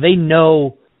 They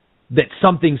know that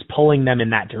something's pulling them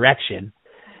in that direction.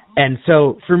 And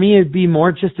so for me, it'd be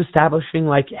more just establishing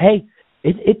like, hey,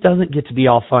 it doesn't get to be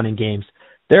all fun and games.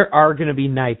 There are going to be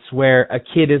nights where a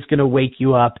kid is going to wake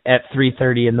you up at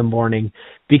 3:30 in the morning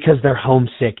because they're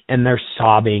homesick and they're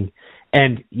sobbing.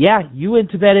 And yeah, you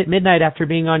went to bed at midnight after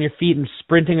being on your feet and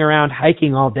sprinting around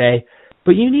hiking all day,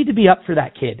 but you need to be up for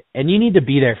that kid and you need to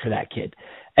be there for that kid.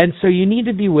 And so you need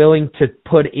to be willing to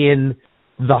put in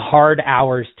the hard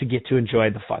hours to get to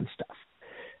enjoy the fun stuff.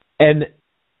 And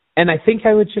I think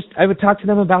I would talk to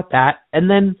them about that. And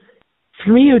then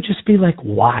for me, it would just be like,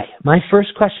 why? My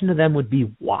first question to them would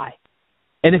be why?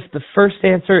 And if the first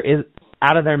answer is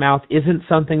out of their mouth isn't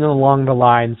something along the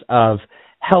lines of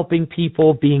helping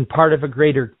people, being part of a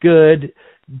greater good,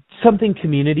 something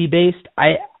community-based,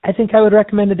 I think I would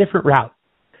recommend a different route.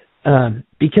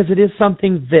 Because it is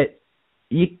something that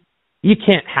you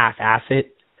can't half-ass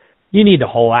it. You need a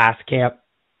whole-ass camp.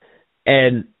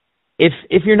 And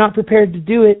if you're not prepared to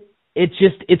do it,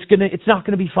 it's not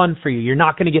gonna be fun for you. You're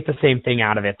not gonna get the same thing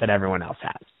out of it that everyone else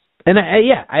has. And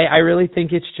I really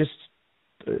think it's just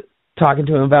talking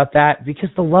to him about that, because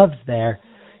the love's there.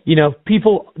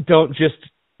 People don't just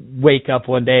wake up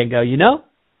one day and go, I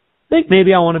think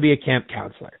maybe I want to be a camp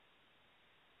counselor.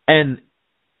 And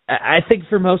I think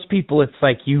for most people, it's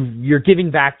like you're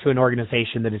giving back to an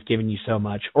organization that has given you so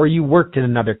much, or you worked in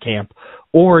another camp,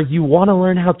 or you want to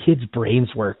learn how kids'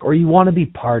 brains work, or you want to be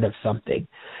part of something.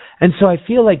 And so I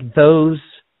feel like those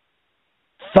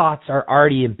thoughts are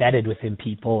already embedded within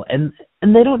people, and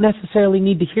they don't necessarily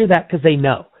need to hear that because they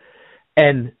know.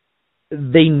 And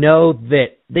they know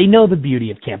the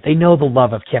beauty of camp. They know the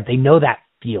love of camp. They know that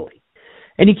feeling.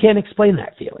 And you can't explain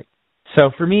that feeling. So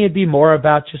for me, it'd be more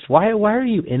about just why are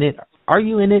you in it? Are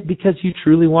you in it because you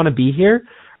truly want to be here?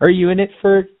 Or are you in it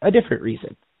for a different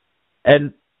reason?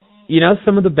 And,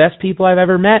 some of the best people I've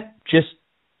ever met, just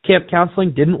camp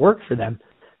counseling didn't work for them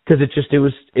because it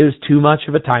was too much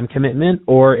of a time commitment,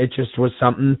 or it just was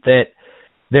something that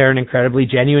they're an incredibly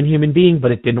genuine human being,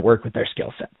 but it didn't work with their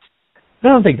skill sets. I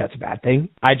don't think that's a bad thing.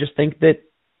 I just think that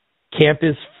camp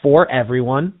is for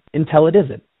everyone until it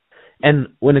isn't. And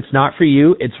when it's not for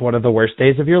you, it's one of the worst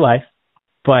days of your life.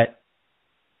 But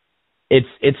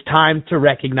it's time to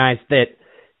recognize that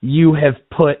you have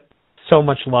put so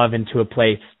much love into a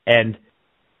place, and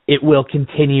it will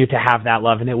continue to have that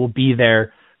love, and it will be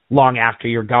there long after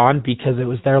you're gone because it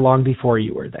was there long before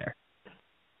you were there.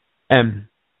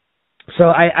 So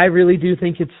I really do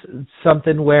think it's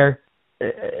something where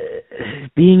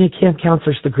being a camp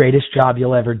counselor is the greatest job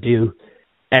you'll ever do.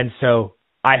 And so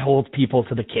I hold people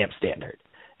to the camp standard.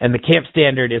 And the camp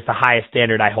standard is the highest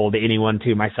standard I hold anyone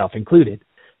to, myself included.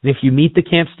 And if you meet the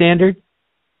camp standard,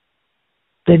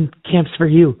 then camp's for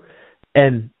you.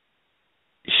 And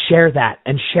share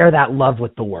that love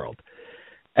with the world.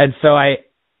 And so I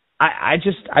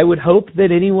would hope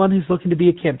that anyone who's looking to be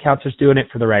a camp counselor is doing it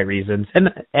for the right reasons. And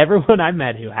everyone I've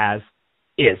met who has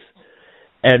is.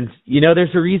 And,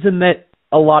 there's a reason that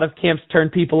a lot of camps turn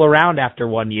people around after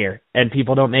 1 year and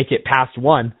people don't make it past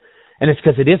one. And it's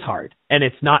because it is hard. And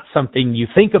it's not something you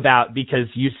think about because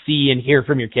you see and hear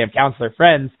from your camp counselor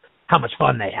friends how much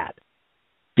fun they had.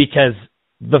 Because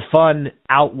the fun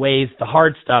outweighs the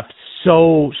hard stuff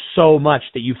so much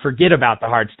that you forget about the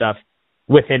hard stuff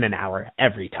within an hour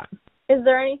every time. Is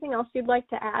there anything else you'd like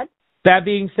to add? That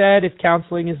being said, if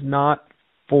counseling is not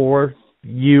for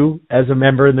you as a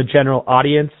member in the general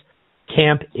audience,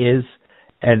 camp is,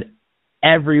 and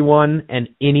everyone and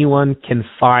anyone can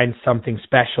find something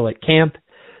special at camp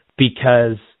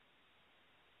because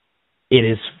it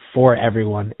is for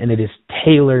everyone and it is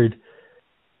tailored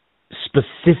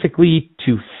specifically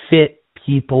to fit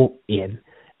people in,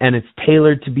 and it's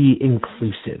tailored to be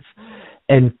inclusive.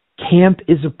 And camp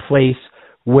is a place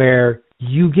where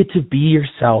you get to be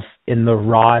yourself in the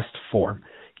rawest form.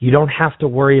 You don't have to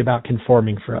worry about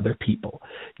conforming for other people.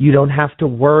 You don't have to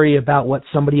worry about what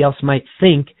somebody else might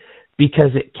think,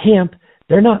 because at camp,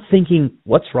 they're not thinking,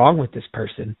 what's wrong with this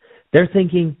person? They're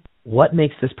thinking, what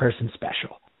makes this person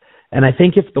special? And I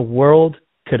think if the world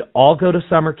could all go to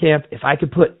summer camp, if I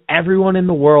could put everyone in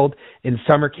the world in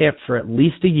summer camp for at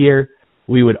least a year,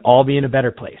 we would all be in a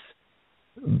better place.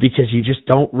 Because you just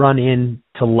don't run into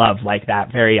love like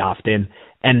that very often.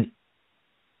 And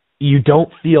you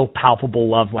don't feel palpable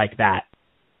love like that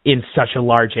in such a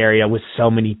large area with so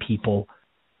many people,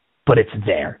 but it's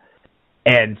there.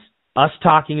 And us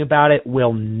talking about it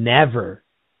will never,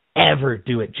 ever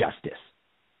do it justice.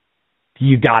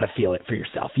 You got to feel it for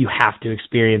yourself. You have to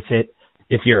experience it.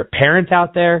 If you're a parent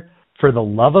out there, for the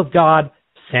love of God,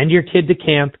 send your kid to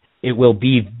camp. It will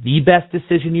be the best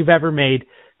decision you've ever made.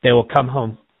 They will come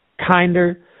home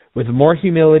kinder, with more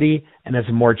humility, and as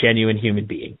a more genuine human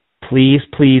being. Please,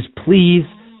 please, please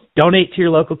donate to your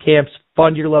local camps,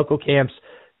 fund your local camps,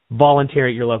 volunteer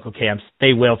at your local camps.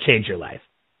 They will change your life.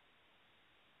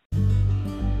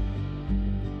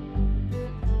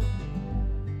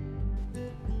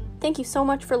 Thank you so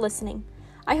much for listening.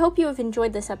 I hope you have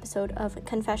enjoyed this episode of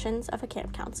Confessions of a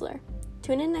Camp Counselor.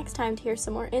 Tune in next time to hear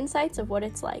some more insights of what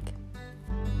it's like.